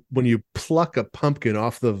when you pluck a pumpkin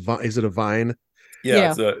off the vine, is it a vine?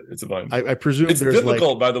 Yeah. It's a vine. I presume it's there's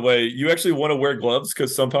difficult, by the way. You actually want to wear gloves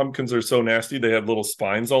because some pumpkins are so nasty. They have little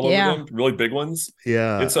spines all over them, really big ones.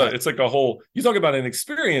 Yeah. It's like a whole, you talk about an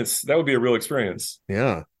experience. That would be a real experience.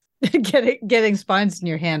 Yeah. Getting spines in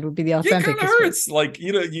your hand would be the authentic. It kind of hurts. Like,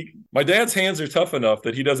 my dad's hands are tough enough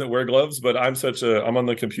that he doesn't wear gloves, but I'm on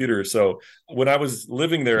the computer. So when I was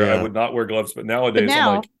living there, I would not wear gloves. But nowadays,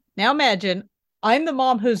 I'm like, now imagine I'm the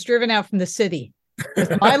mom who's driven out from the city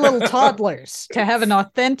with my little toddlers to have an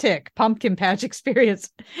authentic pumpkin patch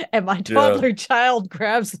experience, and my toddler child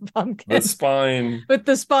grabs the pumpkin, the spine with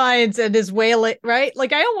the spines and is wailing, right?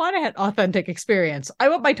 Like, I don't want to have authentic experience. I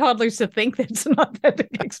want my toddlers to think that it's an authentic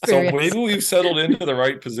experience. So maybe we've settled into the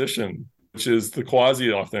right position, which is the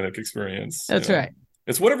quasi-authentic experience. That's right.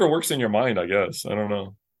 It's whatever works in your mind, I guess. I don't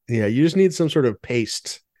know. Yeah, you just need some sort of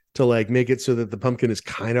paste to like make it so that the pumpkin is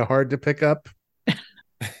kind of hard to pick up.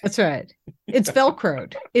 That's right. It's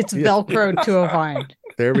Velcroed. It's Yeah. Velcroed to a vine.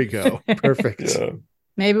 There we go. Perfect. Yeah.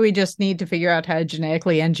 Maybe we just need to figure out how to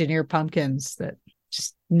genetically engineer pumpkins that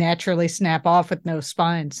just naturally snap off with no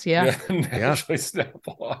spines. Yeah. Naturally snap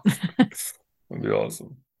off. That'd be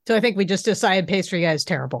awesome. So I think we just decided pastry guy is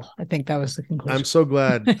terrible. I think that was the conclusion. I'm so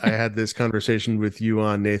glad I had this conversation with you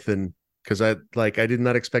on, Nathan, because I did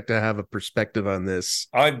not expect to have a perspective on this.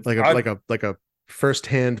 Like a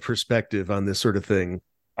first-hand perspective on this sort of thing.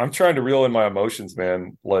 I'm trying to reel in my emotions,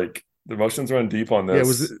 man. Like the emotions run deep on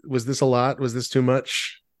this. Yeah, was this a lot? Was this too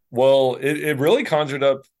much? Well, it really conjured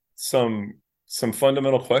up some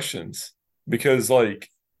fundamental questions because I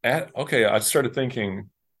started thinking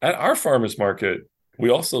at our farmers market, we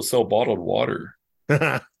also sell bottled water.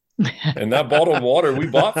 And that bottled water we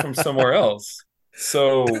bought from somewhere else.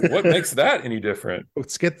 So what makes that any different?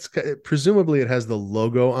 Presumably it has the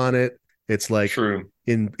logo on it. It's like True.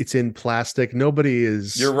 It's in plastic. Nobody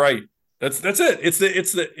is. You're right. That's it.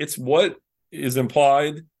 It's what is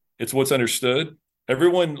implied. It's what's understood.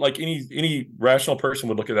 Everyone, like any rational person,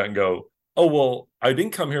 would look at that and go, "Oh well, I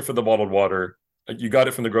didn't come here for the bottled water. You got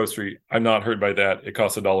it from the grocery. I'm not hurt by that. It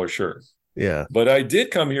costs $1, sure. Yeah, but I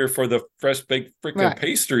did come here for the fresh baked freaking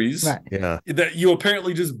pastries that you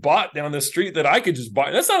apparently just bought down the street that I could just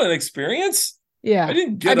buy. That's not an experience. Yeah, I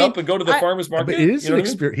didn't get up and go to the farmer's market. But it is an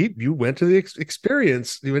experience. You went to the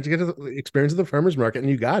experience. You went to get to the experience of the farmer's market, and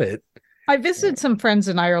you got it. I visited some friends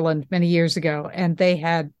in Ireland many years ago, and they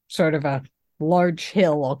had sort of a large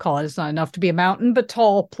hill, I'll call it. It's not enough to be a mountain, but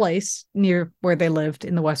tall place near where they lived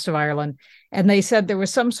in the west of Ireland. And they said there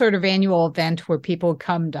was some sort of annual event where people would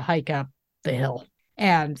come to hike up the hill,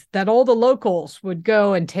 and that all the locals would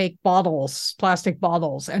go and take bottles, plastic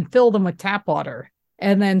bottles, and fill them with tap water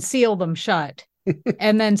and then seal them shut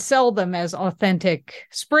and then sell them as authentic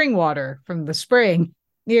spring water from the spring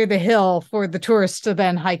near the hill for the tourists to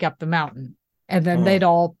then hike up the mountain. And then they'd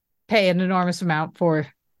all pay an enormous amount for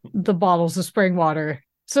the bottles of spring water.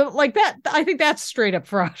 So like that, I think that's straight up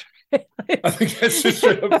fraud. I think that's just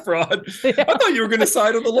straight up fraud. Yeah. I thought you were going to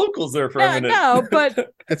side with the locals there for a minute. No,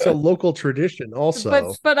 but it's a local tradition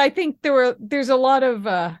also. But I think there's a lot of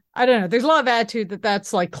I don't know. There's a lot of attitude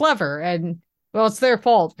that's like clever, and well, it's their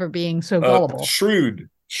fault for being so gullible. Shrewd.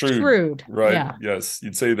 Right. Yeah. Yes,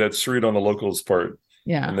 you'd say that's shrewd on the locals' part.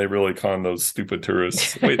 Yeah. And they really con those stupid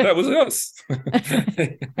tourists. Wait, that was us.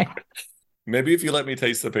 Maybe if you let me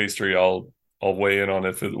taste the pastry, I'll weigh in on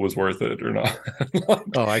if it was worth it or not.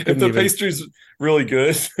 If the pastry's really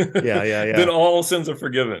good, yeah, then all sins are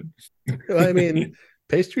forgiven. I mean,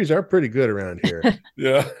 pastries are pretty good around here.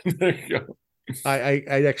 Yeah, there you go. I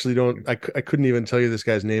actually don't. I couldn't even tell you this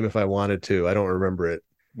guy's name if I wanted to. I don't remember it.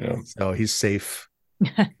 Yeah, so he's safe.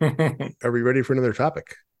 Are we ready for another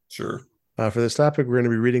topic? Sure. For this topic, we're going to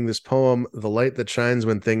be reading this poem, "The Light That Shines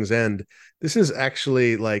When Things End." This is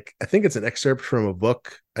actually I think it's an excerpt from a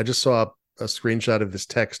book. I just saw a screenshot of this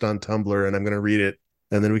text on Tumblr, and I'm going to read it,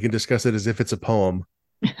 and then we can discuss it as if it's a poem.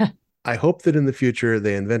 I hope that in the future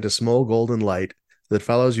they invent a small golden light that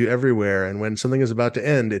follows you everywhere, and when something is about to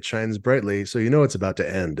end, it shines brightly, so you know it's about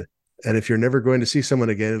to end. And if you're never going to see someone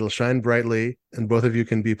again, it'll shine brightly, and both of you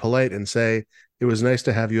can be polite and say, "It was nice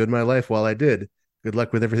to have you in my life while I did. Good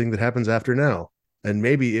luck with everything that happens after now." And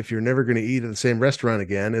maybe if you're never going to eat at the same restaurant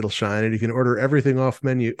again, it'll shine, and you can order everything off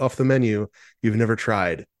the menu you've never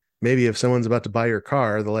tried. Maybe if someone's about to buy your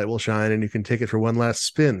car, the light will shine and you can take it for one last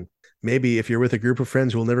spin. Maybe if you're with a group of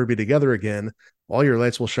friends who will never be together again, all your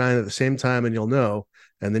lights will shine at the same time and you'll know.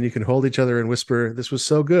 And then you can hold each other and whisper, "This was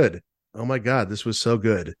so good. Oh my God, this was so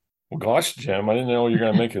good." Well, gosh, Jim, I didn't know you were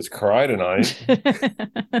going to make us cry tonight.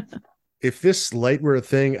 If this light were a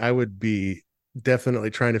thing, I would be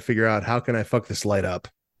definitely trying to figure out, how can I fuck this light up?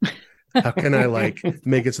 How can I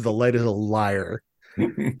make it so the light is a liar?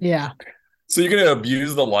 Yeah. So you're going to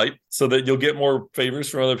abuse the light so that you'll get more favors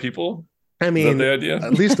from other people? I mean, is that the idea?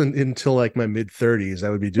 At least until my mid-30s, I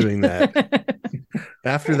would be doing that.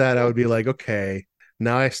 After that, I would be like, okay,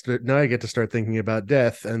 now I get to start thinking about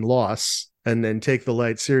death and loss, and then take the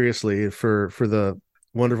light seriously for the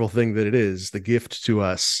wonderful thing that it is, the gift to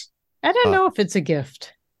us. I don't know if it's a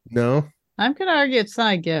gift. No? I'm going to argue it's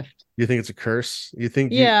not a gift. You think it's a curse? You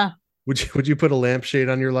think? Yeah. Would you put a lampshade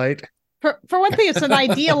on your light? For one thing, it's an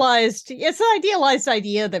idealized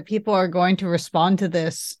idea that people are going to respond to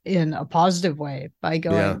this in a positive way by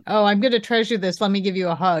going, "Oh, I'm going to treasure this. Let me give you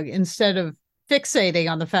a hug," instead of fixating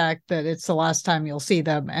on the fact that it's the last time you'll see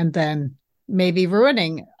them and then maybe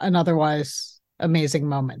ruining an otherwise amazing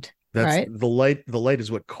moment. Right? The light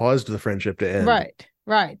is what caused the friendship to end.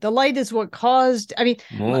 Right. The light is what caused. I mean,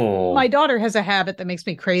 my daughter has a habit that makes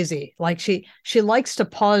me crazy. Like she likes to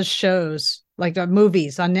pause shows like the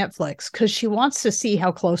movies on Netflix, because she wants to see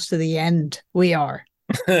how close to the end we are,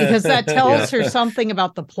 because that tells her something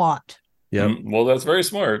about the plot. Yeah. Well, that's very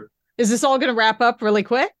smart. Is this all going to wrap up really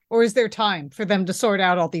quick, or is there time for them to sort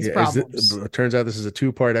out all these problems? It turns out this is a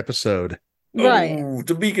 2-part episode. Right. Oh,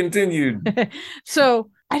 to be continued. So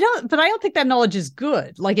I don't think that knowledge is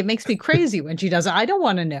good. Like, it makes me crazy when she does it. I don't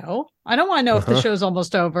want to know. I don't want to know if the show's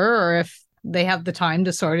almost over or if they have the time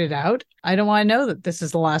to sort it out. I don't want to know that this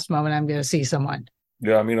is the last moment I'm going to see someone.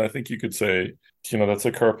 Yeah, I mean, I think you could say, that's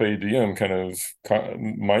a carpe diem kind of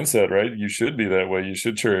mindset, right? You should be that way. You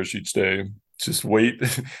should cherish each day. Just wait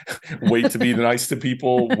to be nice to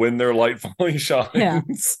people when their light finally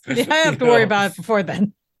shines. Yeah, I have to worry about it before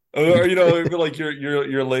then. Or like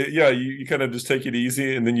you're late. Yeah, you kind of just take it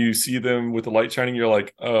easy, and then you see them with the light shining. You're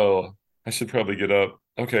like, oh, I should probably get up.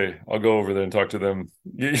 Okay, I'll go over there and talk to them.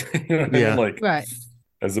 You know what I mean? Like, right.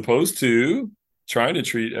 As opposed to trying to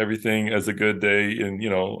treat everything as a good day and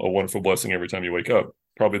a wonderful blessing every time you wake up.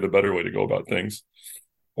 Probably the better way to go about things.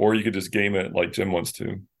 Or you could just game it like Jim wants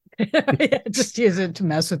to. Yeah, just use it to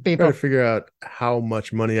mess with people. Try to figure out how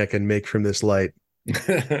much money I can make from this light.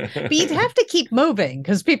 But you'd have to keep moving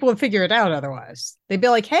because people would figure it out otherwise. They'd be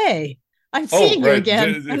like, hey, I'm seeing you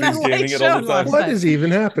again. And that light shone last What is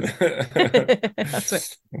even happening?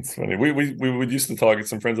 That's funny. We would used to talk,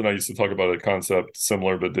 some friends and I used to talk about a concept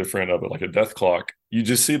similar but different of it, like a death clock. You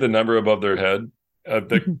just see the number above their head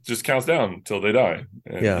that just counts down until they die.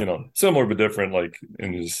 And, similar but different. Like,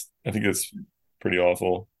 and just, I think it's pretty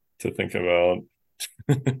awful to think about.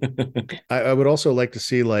 I would also like to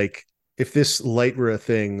see, like, if this light were a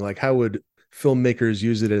thing, like, how would filmmakers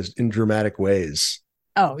use it in dramatic ways?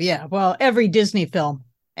 Oh yeah, well, every Disney film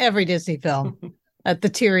at the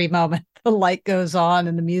teary moment, the light goes on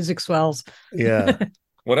and the music swells. Yeah.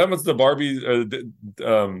 What happens to Barbie,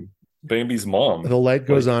 Bambi's mom? The light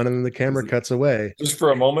goes on and then the camera cuts away just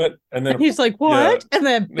for a moment, and then he's like, "What?" Yeah. And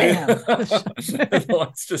then bam, the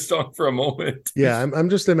light's just on for a moment. Yeah, I'm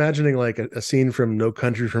just imagining like a scene from No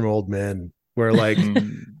Country for Old Men, where like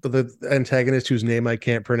the antagonist, whose name I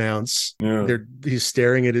can't pronounce, he's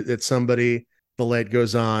staring at somebody. The light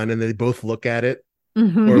goes on, and they both look at it,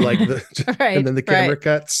 or like and then the camera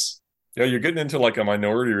cuts. Yeah, you're getting into like a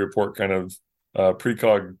Minority Report kind of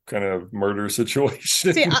precog kind of murder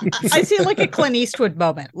situation. See, I see like a Clint Eastwood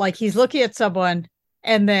moment. Like, he's looking at someone,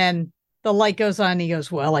 and then the light goes on. And he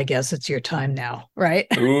goes, "Well, I guess it's your time now, right?"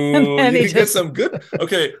 Ooh, and you get some good.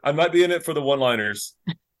 Okay, I might be in it for the one-liners.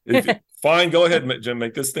 Fine, go ahead, Jim.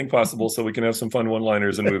 Make this thing possible so we can have some fun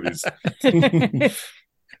one-liners in movies.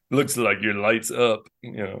 Looks like your light's up,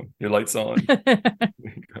 your light's on.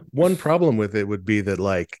 One problem with it would be that,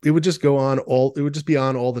 like, it would just be on all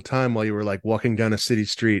the time while you were like walking down a city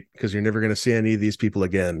street, because you're never going to see any of these people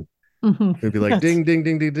again. It'd be like ding, ding,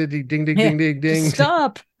 ding, ding, ding, ding, ding, ding, ding, ding.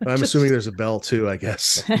 Stop. I'm assuming there's a bell too, I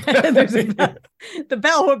guess. The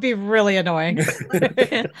bell would be really annoying.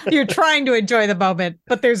 You're trying to enjoy the moment,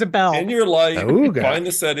 but there's a bell. In your light, find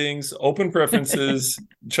the settings, open preferences,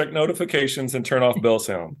 check notifications, and turn off bell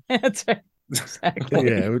sound. That's right. Exactly.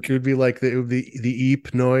 Yeah, it would be like the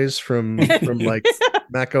eep noise from like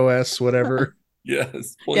Mac OS, whatever.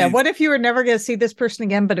 Yes. Please. Yeah. What if you were never going to see this person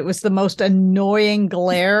again, but it was the most annoying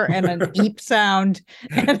glare and an eep sound,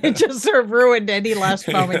 and it just sort of ruined any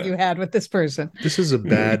last moment you had with this person? This is a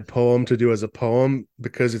bad poem to do as a poem,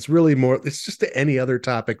 because it's really it's just any other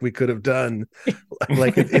topic we could have done.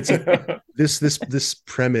 Like this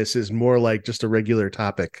premise is more like just a regular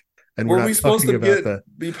topic. And were we supposed to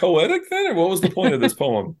be poetic then, or what was the point of this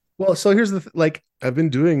poem? Well, so here's like, I've been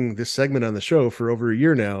doing this segment on the show for over a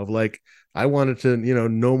year now, of like, I wanted to,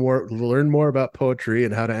 learn more about poetry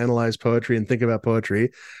and how to analyze poetry and think about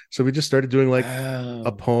poetry. So we just started doing like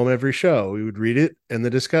a poem every show. We would read it and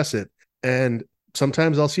then discuss it. And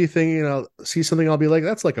sometimes I'll see something, I'll be like,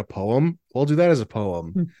 that's like a poem. I'll do that as a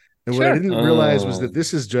poem. And what I didn't realize was that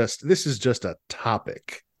this is just a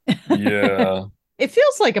topic. Yeah. It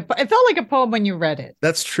felt like a poem when you read it.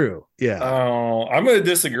 That's true. Yeah. Oh, I'm going to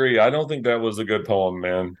disagree. I don't think that was a good poem,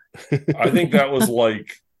 man. I think that was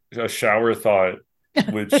like a shower thought,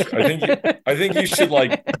 which I think you should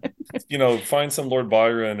like, find some Lord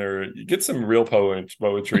Byron or get some real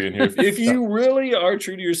poetry in here. If you really are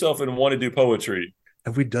true to yourself and want to do poetry.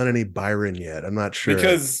 Have we done any Byron yet? I'm not sure.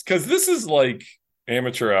 Because this is like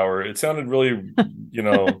amateur hour. It sounded really,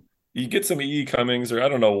 you get some E. Cummings or I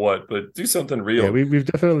don't know what, but do something real. Yeah, we've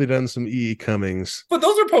definitely done some E. Cummings. But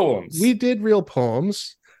those are poems. We did real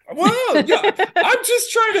poems. Well, yeah, I'm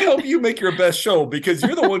just trying to help you make your best show, because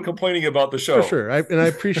you're the one complaining about the show. For sure. And I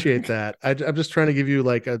appreciate that. I'm just trying to give you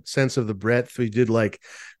like a sense of the breadth. We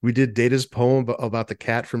did Data's poem about the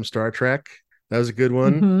cat from Star Trek. That was a good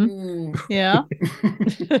one. Mm-hmm. Yeah.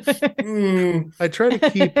 I try to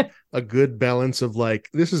keep a good balance of like,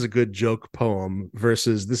 this is a good joke poem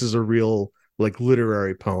versus this is a real like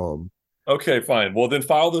literary poem. Okay, fine. Well, then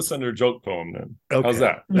file this under joke poem then. How's Okay,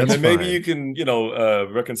 that? And that's then maybe fine. you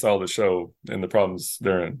can, reconcile the show and the problems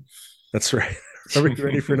therein. That's right. Are we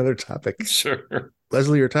ready for another topic? Sure.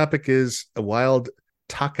 Leslie, your topic is a wild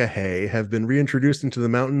takahe have been reintroduced into the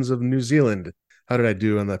mountains of New Zealand. How did I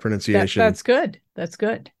do on that pronunciation? That's good. That's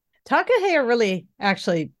good. Takahe are really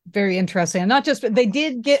actually very interesting. And not just, they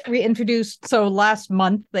did get reintroduced. So last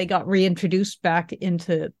month they got reintroduced back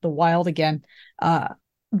into the wild again.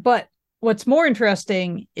 But what's more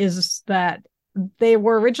interesting is that they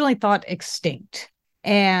were originally thought extinct.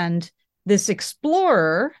 And this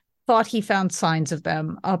explorer thought he found signs of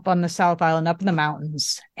them up on the South Island, up in the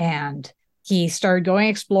mountains. And he started going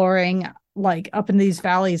exploring, like up in these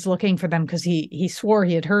valleys looking for them because he swore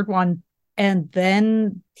he had heard one. And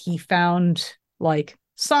then he found like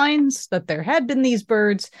signs that there had been these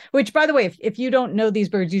birds, which, by the way, if you don't know these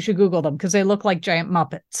birds, you should Google them because they look like giant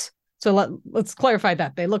Muppets. So let's clarify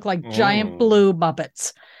that. They look like giant blue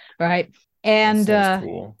Muppets, right? And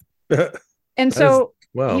cool. And so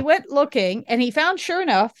wow. He went looking and he found, sure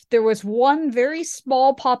enough, there was one very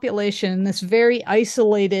small population in this very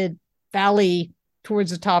isolated valley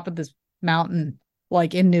towards the top of this mountain,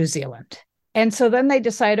 like in New Zealand. And so then they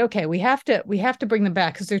decide, okay, we have to bring them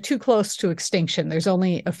back because they're too close to extinction. There's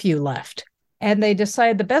only a few left. And they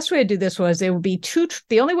decided the best way to do this was it would be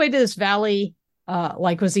the only way to this valley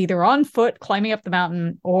was either on foot climbing up the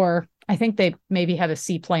mountain, or I think they maybe had a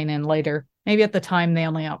seaplane in later. Maybe at the time they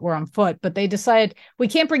only were on foot, but they decided we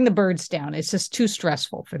can't bring the birds down. It's just too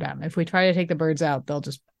stressful for them. If we try to take the birds out, they'll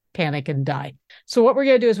just panic and die. So what we're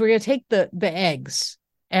going to do is we're going to take the eggs,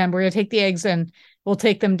 and we're going to take the eggs and we'll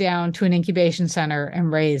take them down to an incubation center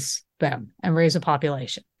and raise them and raise a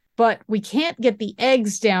population. But we can't get the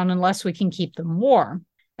eggs down unless we can keep them warm.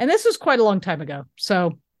 And this was quite a long time ago.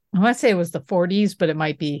 So I want to say it was the 40s, but it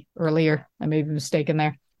might be earlier. I may be mistaken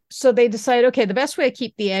there. So they decided, okay, the best way to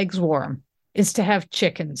keep the eggs warm is to have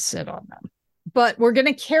chickens sit on them. But we're going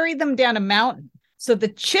to carry them down a mountain. So the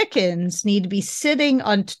chickens need to be sitting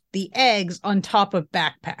on the eggs on top of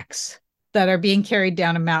backpacks that are being carried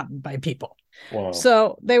down a mountain by people. Wow.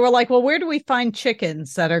 So they were like, well, where do we find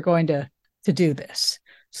chickens that are going to do this?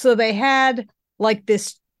 So they had like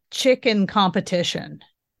this chicken competition,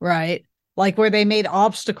 right? Like where they made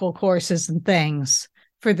obstacle courses and things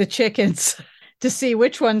for the chickens to see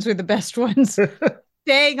which ones were the best ones,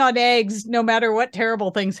 staying on eggs no matter what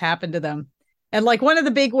terrible things happened to them. And like one of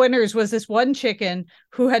the big winners was this one chicken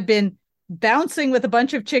who had been bouncing with a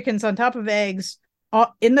bunch of chickens on top of eggs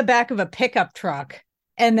in the back of a pickup truck,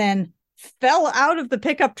 and then fell out of the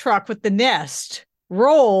pickup truck with the nest,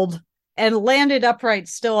 rolled, and landed upright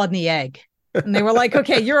still on the egg. And they were like,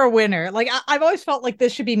 okay, you're a winner. Like I've always felt like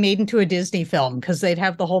this should be made into a Disney film because they'd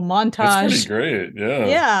have the whole montage. That's pretty great. Yeah.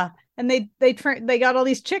 Yeah. And they got all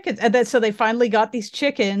these chickens. And then so they finally got these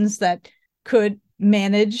chickens that could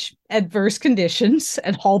manage adverse conditions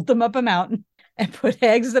and hauled them up a mountain and put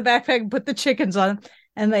eggs in the backpack and put the chickens on them.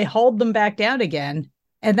 And they hauled them back down again.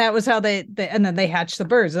 And that was how they and then they hatched the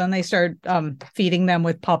birds. And then they started feeding them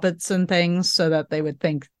with puppets and things so that they would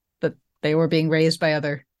think that they were being raised by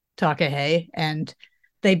other takahe. And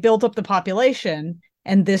they built up the population.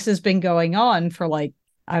 And this has been going on for like,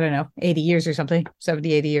 I don't know, 80 years or something,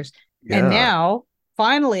 70, 80 years. Yeah. And now,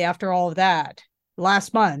 finally, after all of that,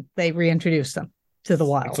 last month, they reintroduced them to the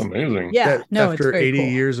wild. That's amazing. Yeah. After it's 80 cool.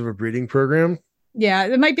 years of a breeding program? Yeah,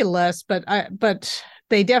 it might be less, but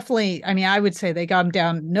they definitely, I mean, I would say they got them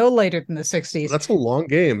down no later than the 60s. That's a long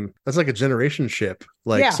game. That's like a generation ship.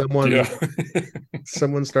 Like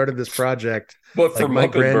someone started this project. But for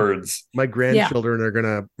like birds. My grandchildren are going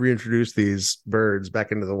to reintroduce these birds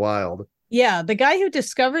back into the wild. Yeah, the guy who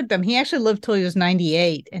discovered them, he actually lived till he was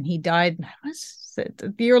 98, and he died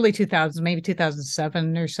the early 2000s, maybe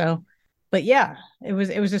 2007 or so. But yeah, it was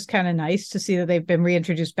just kind of nice to see that they've been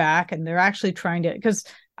reintroduced back, and they're actually trying to, because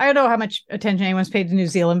I don't know how much attention anyone's paid to New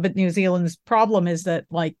Zealand, but New Zealand's problem is that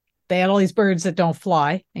like they had all these birds that don't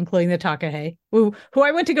fly, including the takahe, who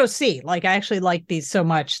I went to go see. Like I actually liked these so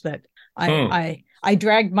much that I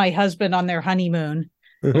dragged my husband on their honeymoon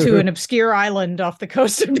to an obscure island off the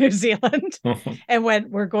coast of New Zealand and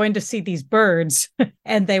we're going to see these birds.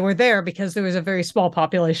 And they were there because there was a very small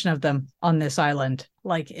population of them on this island.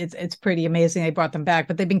 Like it's pretty amazing they brought them back,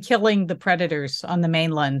 but they've been killing the predators on the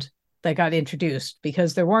mainland that got introduced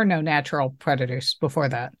because there were no natural predators before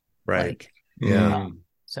that. Right. Like, yeah.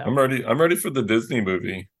 So I'm ready for the Disney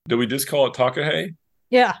movie. Did we just call it Takahe?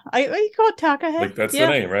 Yeah, I call it Takahe. Like that's the Yeah,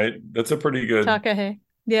 name, right? That's a pretty good. Takahe.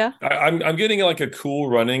 Yeah, I'm getting like a Cool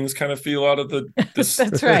Runnings kind of feel out of this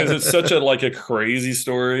that's because right. it's such a crazy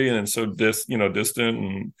story and it's so distant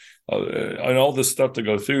and all this stuff to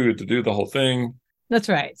go through to do the whole thing. That's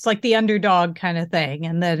right. It's like the underdog kind of thing,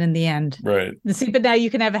 and then in the end, Right. see. But now you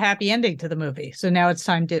can have a happy ending to the movie. So now it's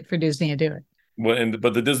time for Disney to do it.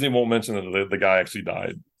 But the Disney won't mention that the guy actually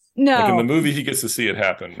died. Like in the No, movie, he gets to see it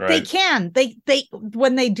happen, right? they can. They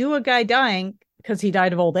when they do a guy dying because he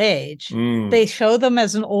died of old age, they show them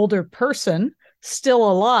as an older person still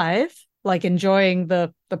alive, like enjoying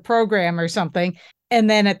the program or something, and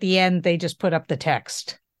then at the end they just put up the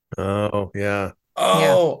text. Oh, yeah.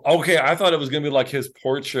 Oh, okay. I thought it was gonna be like his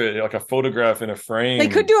portrait, like a photograph in a frame. They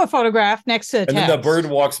could do a photograph next to the and text. then the bird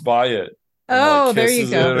walks by it. Oh, like there you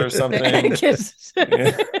go. It or something. Kisses.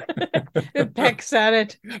 It pecks at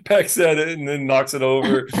it. Pecks at it and then knocks it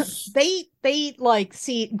over. They eat like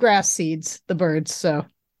grass seeds, the birds. So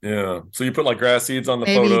yeah. So you put like grass seeds on the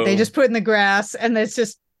maybe photo. they just put in the grass and it's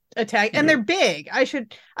just attack. And they're big. I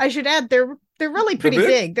should add they're really pretty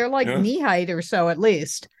big. They're like knee height or so at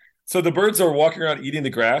least. So the birds are walking around eating the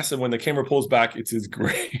grass, and when the camera pulls back, it's his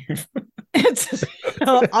grave. It's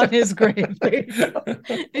on his grave.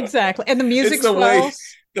 Exactly. And the music swells.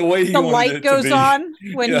 The way the light goes on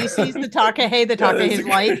when he sees the Takahe. The Takahe's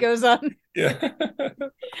light goes on. Yeah.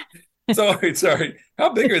 Sorry.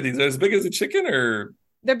 How big are these? Are as big as a chicken, or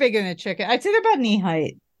they're bigger than a chicken? I'd say they're about knee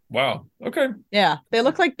height. Wow. Okay. Yeah, they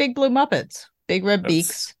look like big blue Muppets. Big red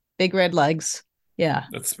beaks, big red legs. Yeah,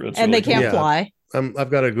 that's and really they can't fly.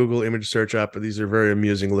 I've got a Google image search up, but these are very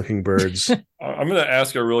amusing looking birds. I'm going to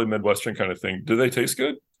ask a really Midwestern kind of thing. Do they taste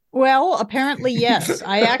good? Well, apparently, yes.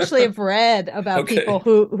 I actually have read about people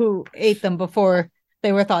who ate them before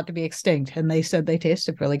they were thought to be extinct, and they said they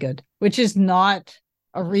tasted really good, which is not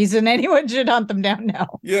a reason anyone should hunt them down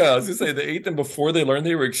now. Yeah, I was going to say they ate them before they learned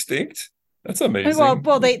they were extinct. That's amazing.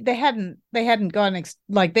 Well, they hadn't gone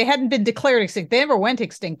they hadn't been declared extinct. They never went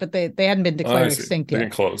extinct, but they hadn't been declared extinct yet. They're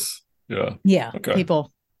close. Yeah. Yeah. Okay.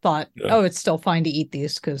 People thought, it's still fine to eat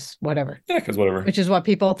these because whatever. Yeah, because whatever. Which is what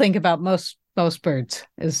people think about most birds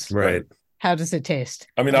is right. How does it taste?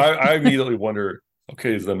 I mean, I immediately wonder,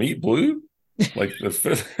 okay, is the meat blue? Like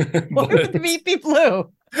why would the meat be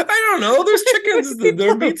blue? I don't know. There's chickens,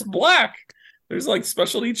 their meat's black. There's like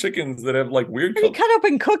specialty chickens that have like weird. He cut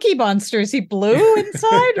open Cookie Monster. Is he blue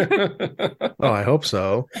inside? Oh, I hope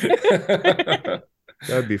so. That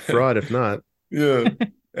would be fraud if not. Yeah.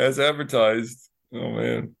 As advertised. Oh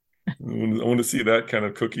man, I want to see that kind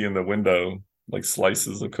of cookie in the window, like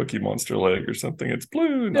slices of Cookie Monster leg or something. It's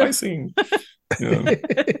blue and icing. Yeah.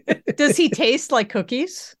 Does he taste like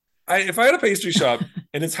cookies? If I had a pastry shop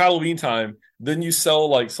and it's Halloween time, then you sell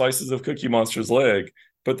like slices of Cookie Monster's leg,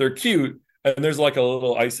 but they're cute and there's like a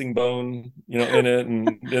little icing bone, in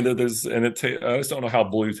it, I just don't know how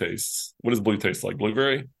blue tastes. What does blue taste like?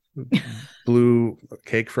 Blueberry? Blue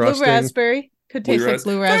cake frosting? Blue raspberry. Could taste like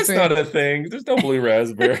blue raspberry. That's not a thing. There's no blue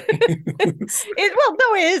raspberry. It is.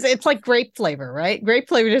 It's like grape flavor, right? Grape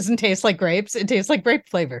flavor doesn't taste like grapes. It tastes like grape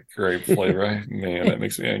flavor. Grape flavor. Man, that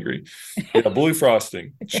makes me angry. Yeah, blue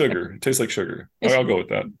frosting. Sugar. It tastes like sugar. I'll go with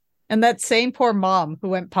that. And that same poor mom who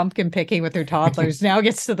went pumpkin picking with her toddlers now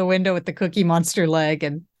gets to the window with the Cookie Monster leg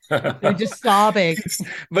and they're just sobbing.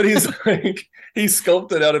 But he's like, he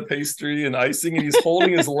sculpted out of pastry and icing and he's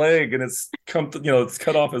holding his leg and it's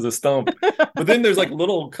cut off as a stump. But then there's like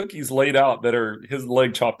little cookies laid out that are his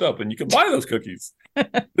leg chopped up and you can buy those cookies.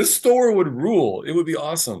 This store would rule. It would be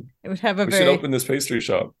awesome. It would have we should open this pastry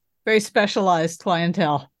shop. Very specialized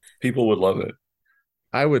clientele. People would love it.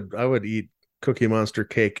 I would eat Cookie Monster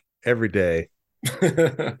cake every day.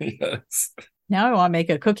 Yes. Now I want to make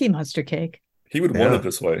a Cookie Monster cake. He would want it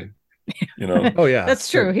this way, Oh yeah, that's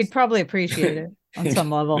true. He'd probably appreciate it on some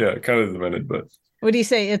level. Yeah, kind of demented, but would he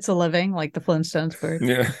say it's a living like the Flintstones bird?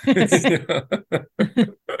 Yeah.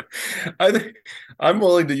 I think I'm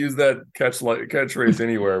willing to use that catchphrase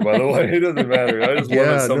anywhere. By the way, it doesn't matter. I just love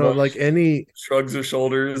it so much. Like any shrugs his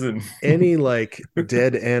shoulders and any like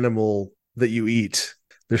dead animal that you eat.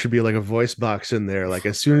 There should be like a voice box in there. Like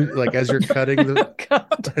as you're cutting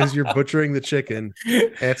as you're butchering the chicken,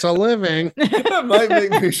 it's a living. That might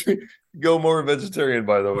make me go more vegetarian,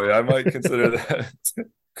 by the way. I might consider that.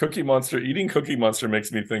 Eating Cookie Monster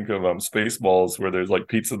makes me think of Spaceballs, where there's like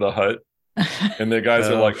Pizza the Hut. And the guys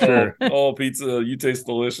are like, sure. oh, pizza, you taste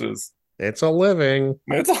delicious. It's a living.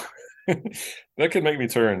 That could make me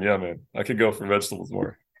turn. Yeah, man. I could go for vegetables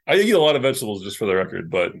more. I eat a lot of vegetables just for the record,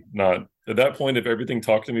 but not at that point. If everything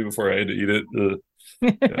talked to me before I had to eat it,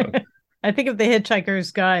 I think of the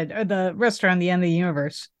Hitchhiker's Guide or the restaurant, The End of the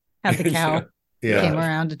Universe, had the cow. Yeah. came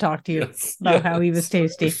around to talk to you Yes. about how he was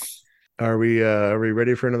tasty. Are we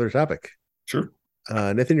ready for another topic? Sure.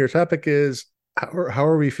 Nathan, your topic is how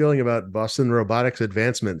are we feeling about Boston Robotics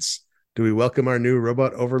advancements? Do we welcome our new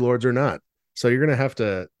robot overlords or not? So you're going to have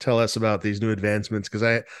to tell us about these new advancements, because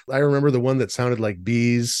I remember the one that sounded like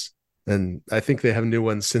bees, and I think they have new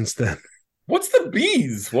ones since then. What's the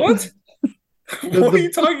bees? What? The, What are the,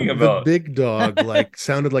 you talking the about? big dog like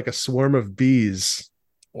sounded like a swarm of bees.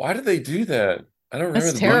 Why did they do that? I don't remember That's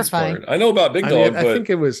the bees terrifying. part. I know about Big I mean, Dog, I but think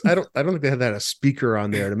it was. I don't think they had a speaker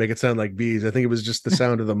on there to make it sound like bees. I think it was just the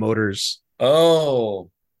sound of the motors. oh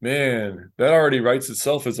man, that already writes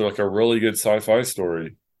itself as like a really good sci-fi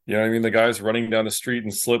story. You know what I mean? The guy's running down the street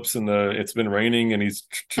and slips in it's been raining and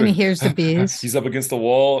And he hears the bees. he's up against the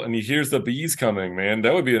wall and he hears the bees coming, man.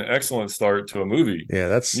 That would be an excellent start to a movie. Yeah,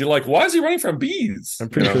 that's. You're like, why is he running from bees? I'm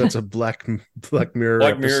pretty sure that's a Black Mirror Black Mirror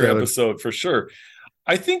episode. episode for sure.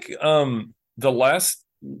 I think the last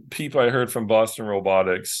peep I heard from Boston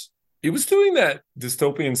Robotics, it was doing that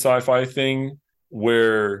dystopian sci-fi thing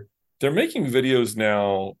where they're making videos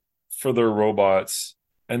now for their robots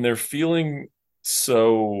and they're feeling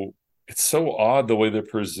so it's so odd the way they're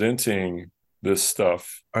presenting this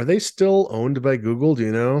stuff. Are they still owned by Google? Do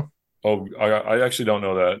you know? Oh, I actually don't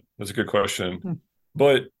know that. That's a good question.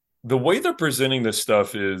 But the way they're presenting this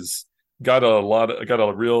stuff is got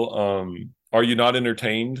a real are you not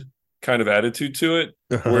entertained kind of attitude to it,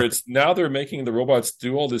 where it's now they're making the robots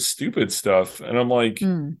do all this stupid stuff. And I'm like,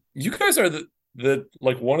 you guys are the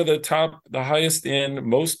like one of the highest end,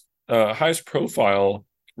 most highest profile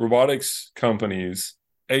robotics companies,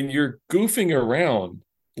 and you're goofing around.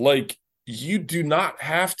 Like, you do not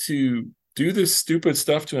have to do this stupid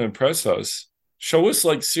stuff to impress us. Show us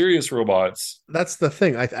like serious robots. That's the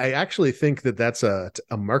thing. I actually think that's a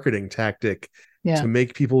marketing tactic Yeah. to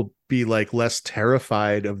make people be like less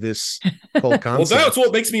terrified of this whole concept. Well, that's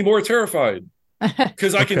what makes me more terrified,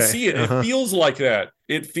 because I can Okay, see it. It feels like that.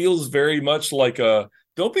 It feels very much like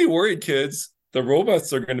don't be worried, kids. The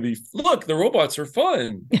robots are going to be, look, the robots are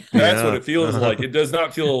fun. That's what it feels like. It does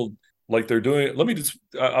not feel like they're doing,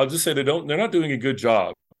 I'll just say they're not doing a good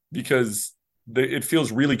job, because it feels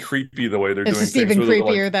really creepy the way they're doing It's things. even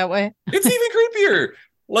creepier like, that way. It's even creepier.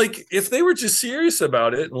 Like, if they were just serious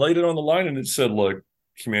about it and laid it on the line and it said, look,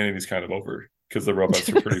 humanity's kind of over because the robots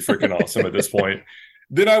are pretty freaking awesome at this point,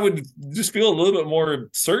 then I would just feel a little bit more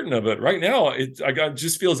certain of it. Right now, it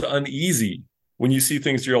just feels uneasy when you see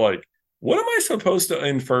things. You're like, what am I supposed to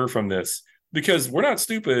infer from this? Because we're not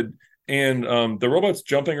stupid, and the robots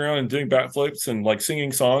jumping around and doing backflips and like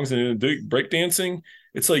singing songs and doing breakdancing.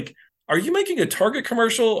 It's like, are you making a Target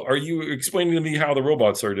commercial? Are you explaining to me how the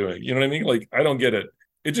robots are doing? You know what I mean? Like, I don't get it.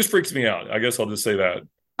 It just freaks me out. I guess I'll just say that.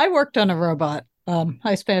 I worked on a robot.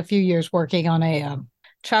 I spent a few years working on a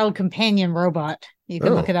child companion robot. You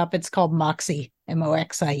can look it up. It's called Moxie,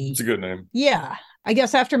 Moxie. It's a good name. Yeah. I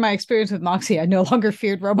guess after my experience with Moxie, I no longer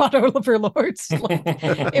feared robot overlords. Like,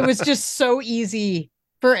 it was just so easy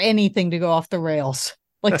for anything to go off the rails.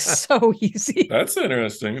 Like, so easy. That's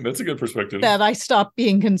interesting. That's a good perspective. That I stopped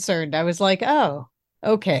being concerned. I was like, oh,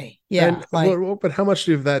 okay. Yeah. But how much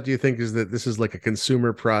of that do you think is that this is like a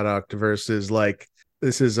consumer product versus like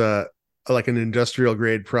this is like an industrial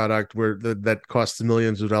grade product where that costs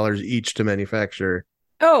millions of dollars each to manufacture?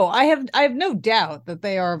 Oh, I have no doubt that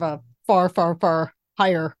they are of a far, far, far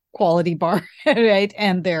higher quality bar, right?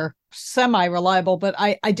 And they're semi-reliable, but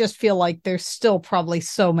I just feel like there's still probably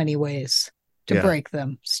so many ways to break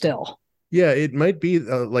them still. Yeah, it might be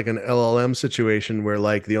like an LLM situation where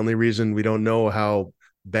like the only reason we don't know how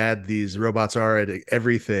bad these robots are at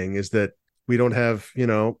everything is that we don't have,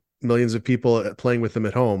 millions of people playing with them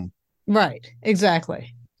at home. Right.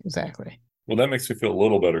 Exactly. Well, that makes me feel a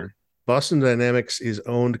little better. Boston Dynamics is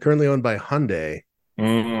currently owned by Hyundai.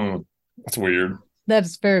 That's weird.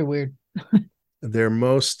 That's very weird. Their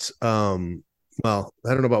most, well, I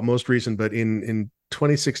don't know about most recent, but in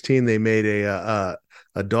 2016 they made a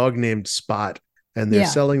dog named Spot, and they're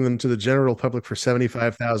selling them to the general public for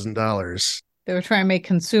 $75,000. They were trying to make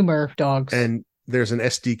consumer dogs, and there's an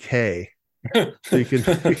SDK, so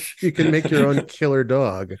you can make your own killer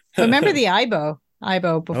dog. Remember the Aibo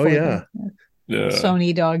before? Oh yeah,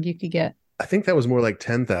 Sony dog you could get. I think that was more like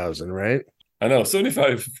 10,000, right? I know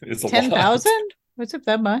 75 is a 10,000. Was it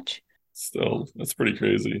that much? Still, that's pretty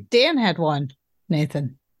crazy. Dan had one,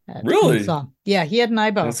 Nathan. Really? Yeah, he had an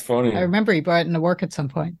Aibo. That's funny. I remember he brought it into work at some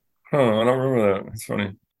point. I don't remember that. That's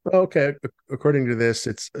funny. Okay, according to this,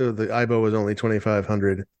 it's the Aibo was only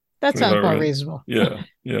 2,500. That sounds more reasonable.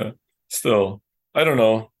 Yeah. Still, I don't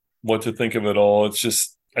know what to think of it all.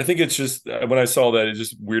 I think it's just when I saw that, it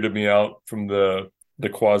just weirded me out from the the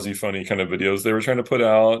quasi funny kind of videos they were trying to put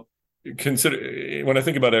out. Consider, when I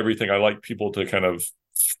think about everything, I like people to kind of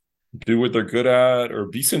do what they're good at or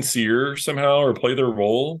be sincere somehow or play their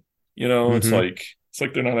role. It's Mhm.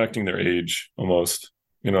 like they're not acting their age almost.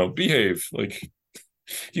 Behave. Like,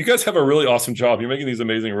 you guys have a really awesome job. You're making these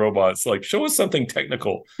amazing robots. Like, show us something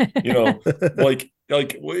technical. You know,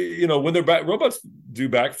 when robots do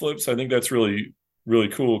backflips, I think that's really, really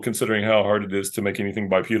cool considering how hard it is to make anything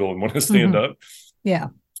bipedal and want to stand up. Yeah.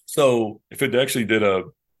 So if it actually did a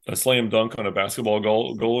slam dunk on a basketball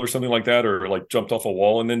goal or something like that, or like jumped off a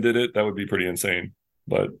wall and then did it, that would be pretty insane.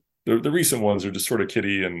 But the recent ones are just sort of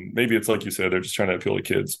kiddie, and maybe it's like you said, they're just trying to appeal to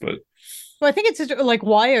kids. But Well, I think it's like,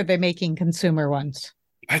 why are they making consumer ones?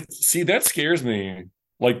 I see, that scares me.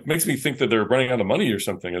 Like, makes me think that they're running out of money or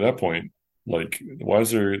something at that point. Like, why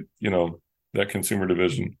is there, that consumer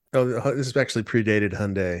division? Oh, this is actually predated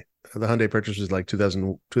Hyundai. The Hyundai purchase was like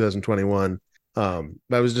 2021. I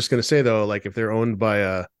was just going to say though, like if they're owned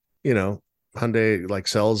by Hyundai like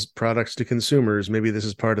sells products to consumers, maybe this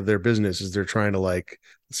is part of their business, is they're trying to like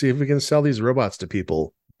see if we can sell these robots to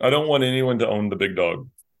people. I don't want anyone to own the big dog.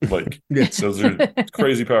 Like, Yes. those are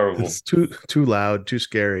crazy powerful. It's too loud, too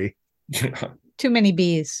scary. Too many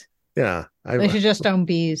bees. Yeah. They should just own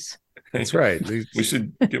bees. That's right. We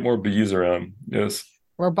should get more bees around. Yes.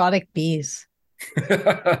 Robotic bees.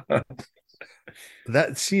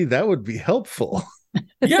 That would be helpful.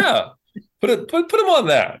 Yeah. Put them on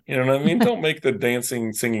that. You know what I mean? Don't make the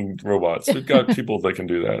dancing, singing robots. We've got people that can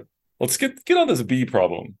do that. Let's get on this bee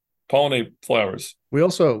problem. Pollinate flowers. We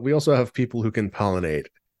also have people who can pollinate.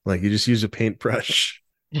 Like you just use a paintbrush.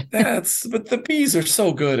 But the bees are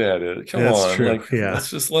so good at it. Come That's on. true. Like, Yeah. let's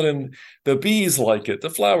just the bees like it. The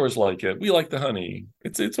flowers like it. We like the honey.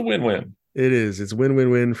 It's a win-win. It is. It's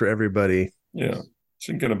win-win-win for everybody. Yeah.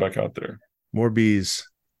 Should get them back out there. More bees.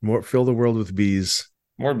 Fill the world with bees.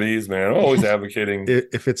 More bees, man. I'm always advocating.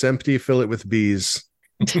 If it's empty, fill it with bees.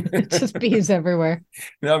 Just bees everywhere.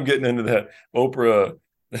 Now I'm getting into that Oprah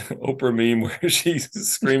meme where she's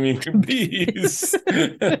screaming bees.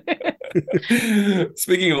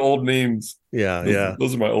 Speaking of old memes. Yeah.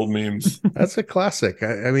 Those are my old memes. That's a classic.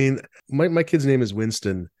 I mean, my kid's name is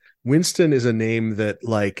Winston. Winston is a name that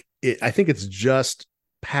I think it's just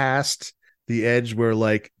past the edge where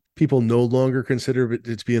like people no longer consider it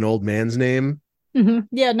to be an old man's name. Mm-hmm.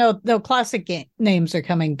 Yeah, no, classic names are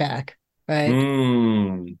coming back, right?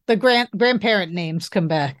 The grandparent names come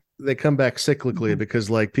back. They come back cyclically because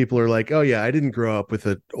like people are like, oh yeah, I didn't grow up with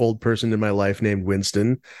an old person in my life named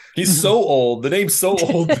Winston. He's so old. The name's so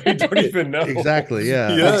old they don't even know. Exactly.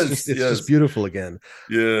 Yeah. Yes, it's just beautiful again.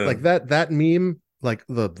 Yeah. Like that meme, like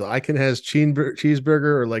the icon has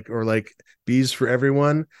cheeseburger or like bees for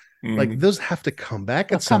everyone. Like those have to come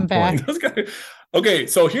back at some point. Okay,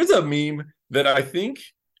 so here's a meme that I think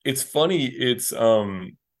it's funny. It's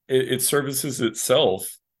it services itself,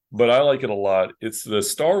 but I like it a lot. It's the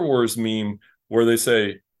Star Wars meme where they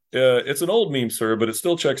say, it's an old meme, sir, but it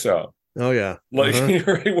still checks out. Oh yeah. Like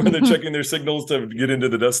right when they're checking their signals to get into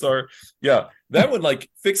the Death Star. Yeah. That one like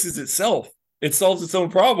fixes itself. It solves its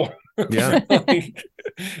own problem. Yeah. Like,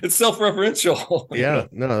 it's self-referential. Yeah.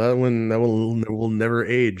 No, that one will never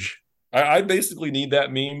age. I basically need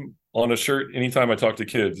that meme on a shirt anytime I talk to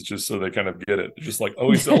kids, just so they kind of get it. It's just like,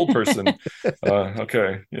 oh, he's the old person.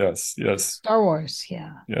 Okay. Yes. Star Wars.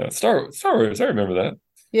 Yeah. Yeah. Star Wars. I remember that.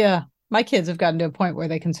 Yeah. My kids have gotten to a point where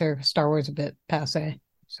they consider Star Wars a bit passe.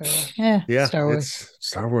 So yeah. Star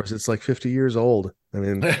Wars. It's like 50 years old. I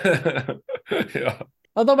mean, yeah.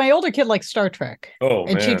 Although my older kid likes Star Trek. Oh,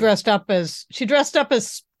 and man. she dressed up as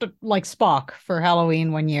like Spock for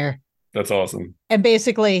Halloween one year. That's awesome. And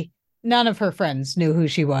basically none of her friends knew who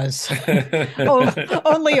she was.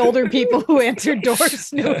 Only older people who answered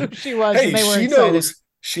doors knew who she was. Hey, and they were she excited.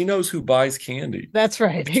 She knows who buys candy. That's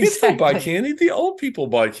right. Kids don't buy candy. The old people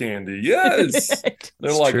buy candy. Yes.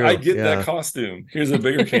 They're like, true. I get that costume. Here's a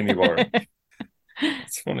bigger candy bar.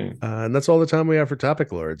 It's funny. And that's all the time we have for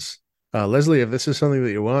Topic Lords. Leslie, if this is something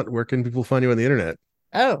that you want, where can people find you on the internet?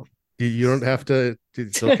 Oh. You don't have to.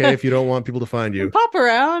 It's okay if you don't want people to find you. Pop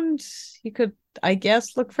around. You could, I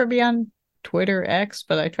guess, look for me on Twitter, X,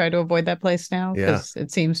 but I try to avoid that place now because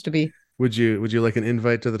it seems to be. Would you like an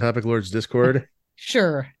invite to the Topic Lords Discord?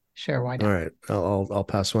 Sure. Why not? All right, I'll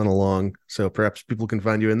pass one along, so perhaps people can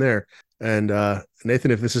find you in there. And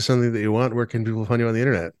Nathan, if this is something that you want, where can people find you on the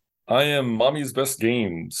internet? I am Mommy's Best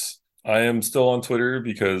Games. I am still on Twitter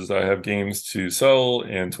because I have games to sell,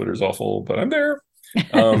 and Twitter's awful, but I'm there.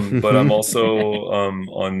 But I'm also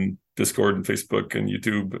on Discord and Facebook and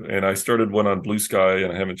YouTube, and I started one on Blue Sky,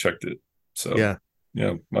 and I haven't checked it. So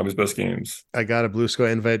yeah, Mommy's Best Games. I got a Blue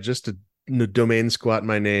Sky invite just to domain squat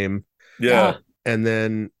my name. Yeah. And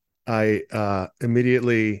then I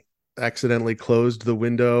immediately accidentally closed the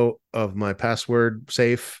window of my password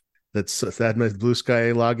safe that had my Blue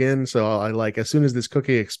Sky login. So I like, as soon as this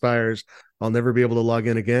cookie expires, I'll never be able to log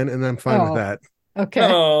in again. And I'm fine with that. Okay.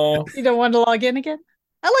 Oh, You don't want to log in again?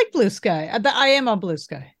 I like Blue Sky. I am on Blue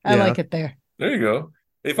Sky. I like it there. there you go.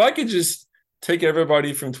 If I could just take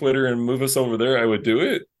everybody from Twitter and move us over there, I would do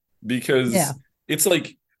it, because it's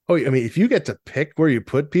like, oh, I mean, if you get to pick where you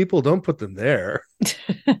put people, don't put them there.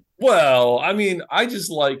 well, I mean, I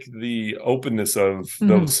just like the openness of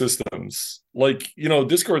those systems. Like,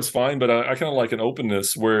 Discord's fine, but I kind of like an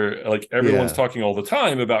openness where like everyone's talking all the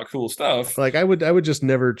time about cool stuff. Like I would just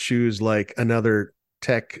never choose like another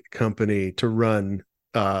tech company to run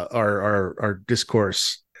our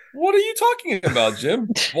discourse. What are you talking about, Jim?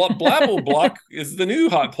 Blabble Block is the new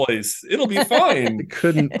hot place. It'll be fine. It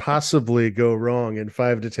couldn't possibly go wrong in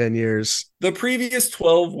 5 to 10 years. The previous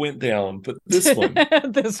 12 went down, but this one,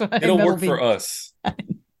 it'll work for us.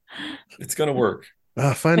 It's going to work.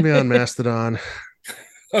 Find me on Mastodon.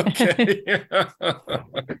 Okay.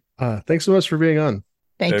 Thanks so much for being on.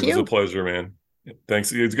 Thank you. It was a pleasure, man.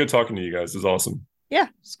 Thanks. It's good talking to you guys. It's awesome. Yeah,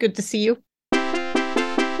 it's good to see you.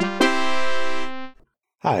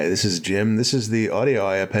 Hi, this is Jim. This is the audio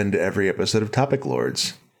I append to every episode of Topic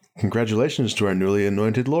Lords. Congratulations to our newly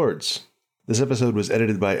anointed lords. This episode was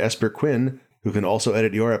edited by Esper Quinn, who can also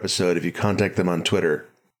edit your episode if you contact them on Twitter.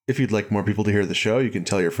 If you'd like more people to hear the show, you can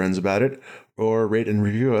tell your friends about it, or rate and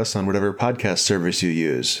review us on whatever podcast service you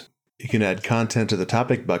use. You can add content to the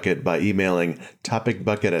Topic Bucket by emailing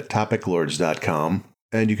topicbucket@topiclords.com,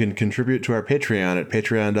 and you can contribute to our Patreon at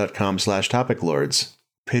patreon.com/topiclords.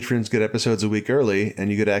 Patrons get episodes a week early,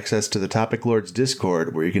 and you get access to the Topic Lords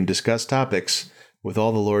Discord, where you can discuss topics with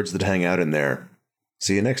all the lords that hang out in there.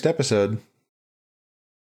 See you next episode.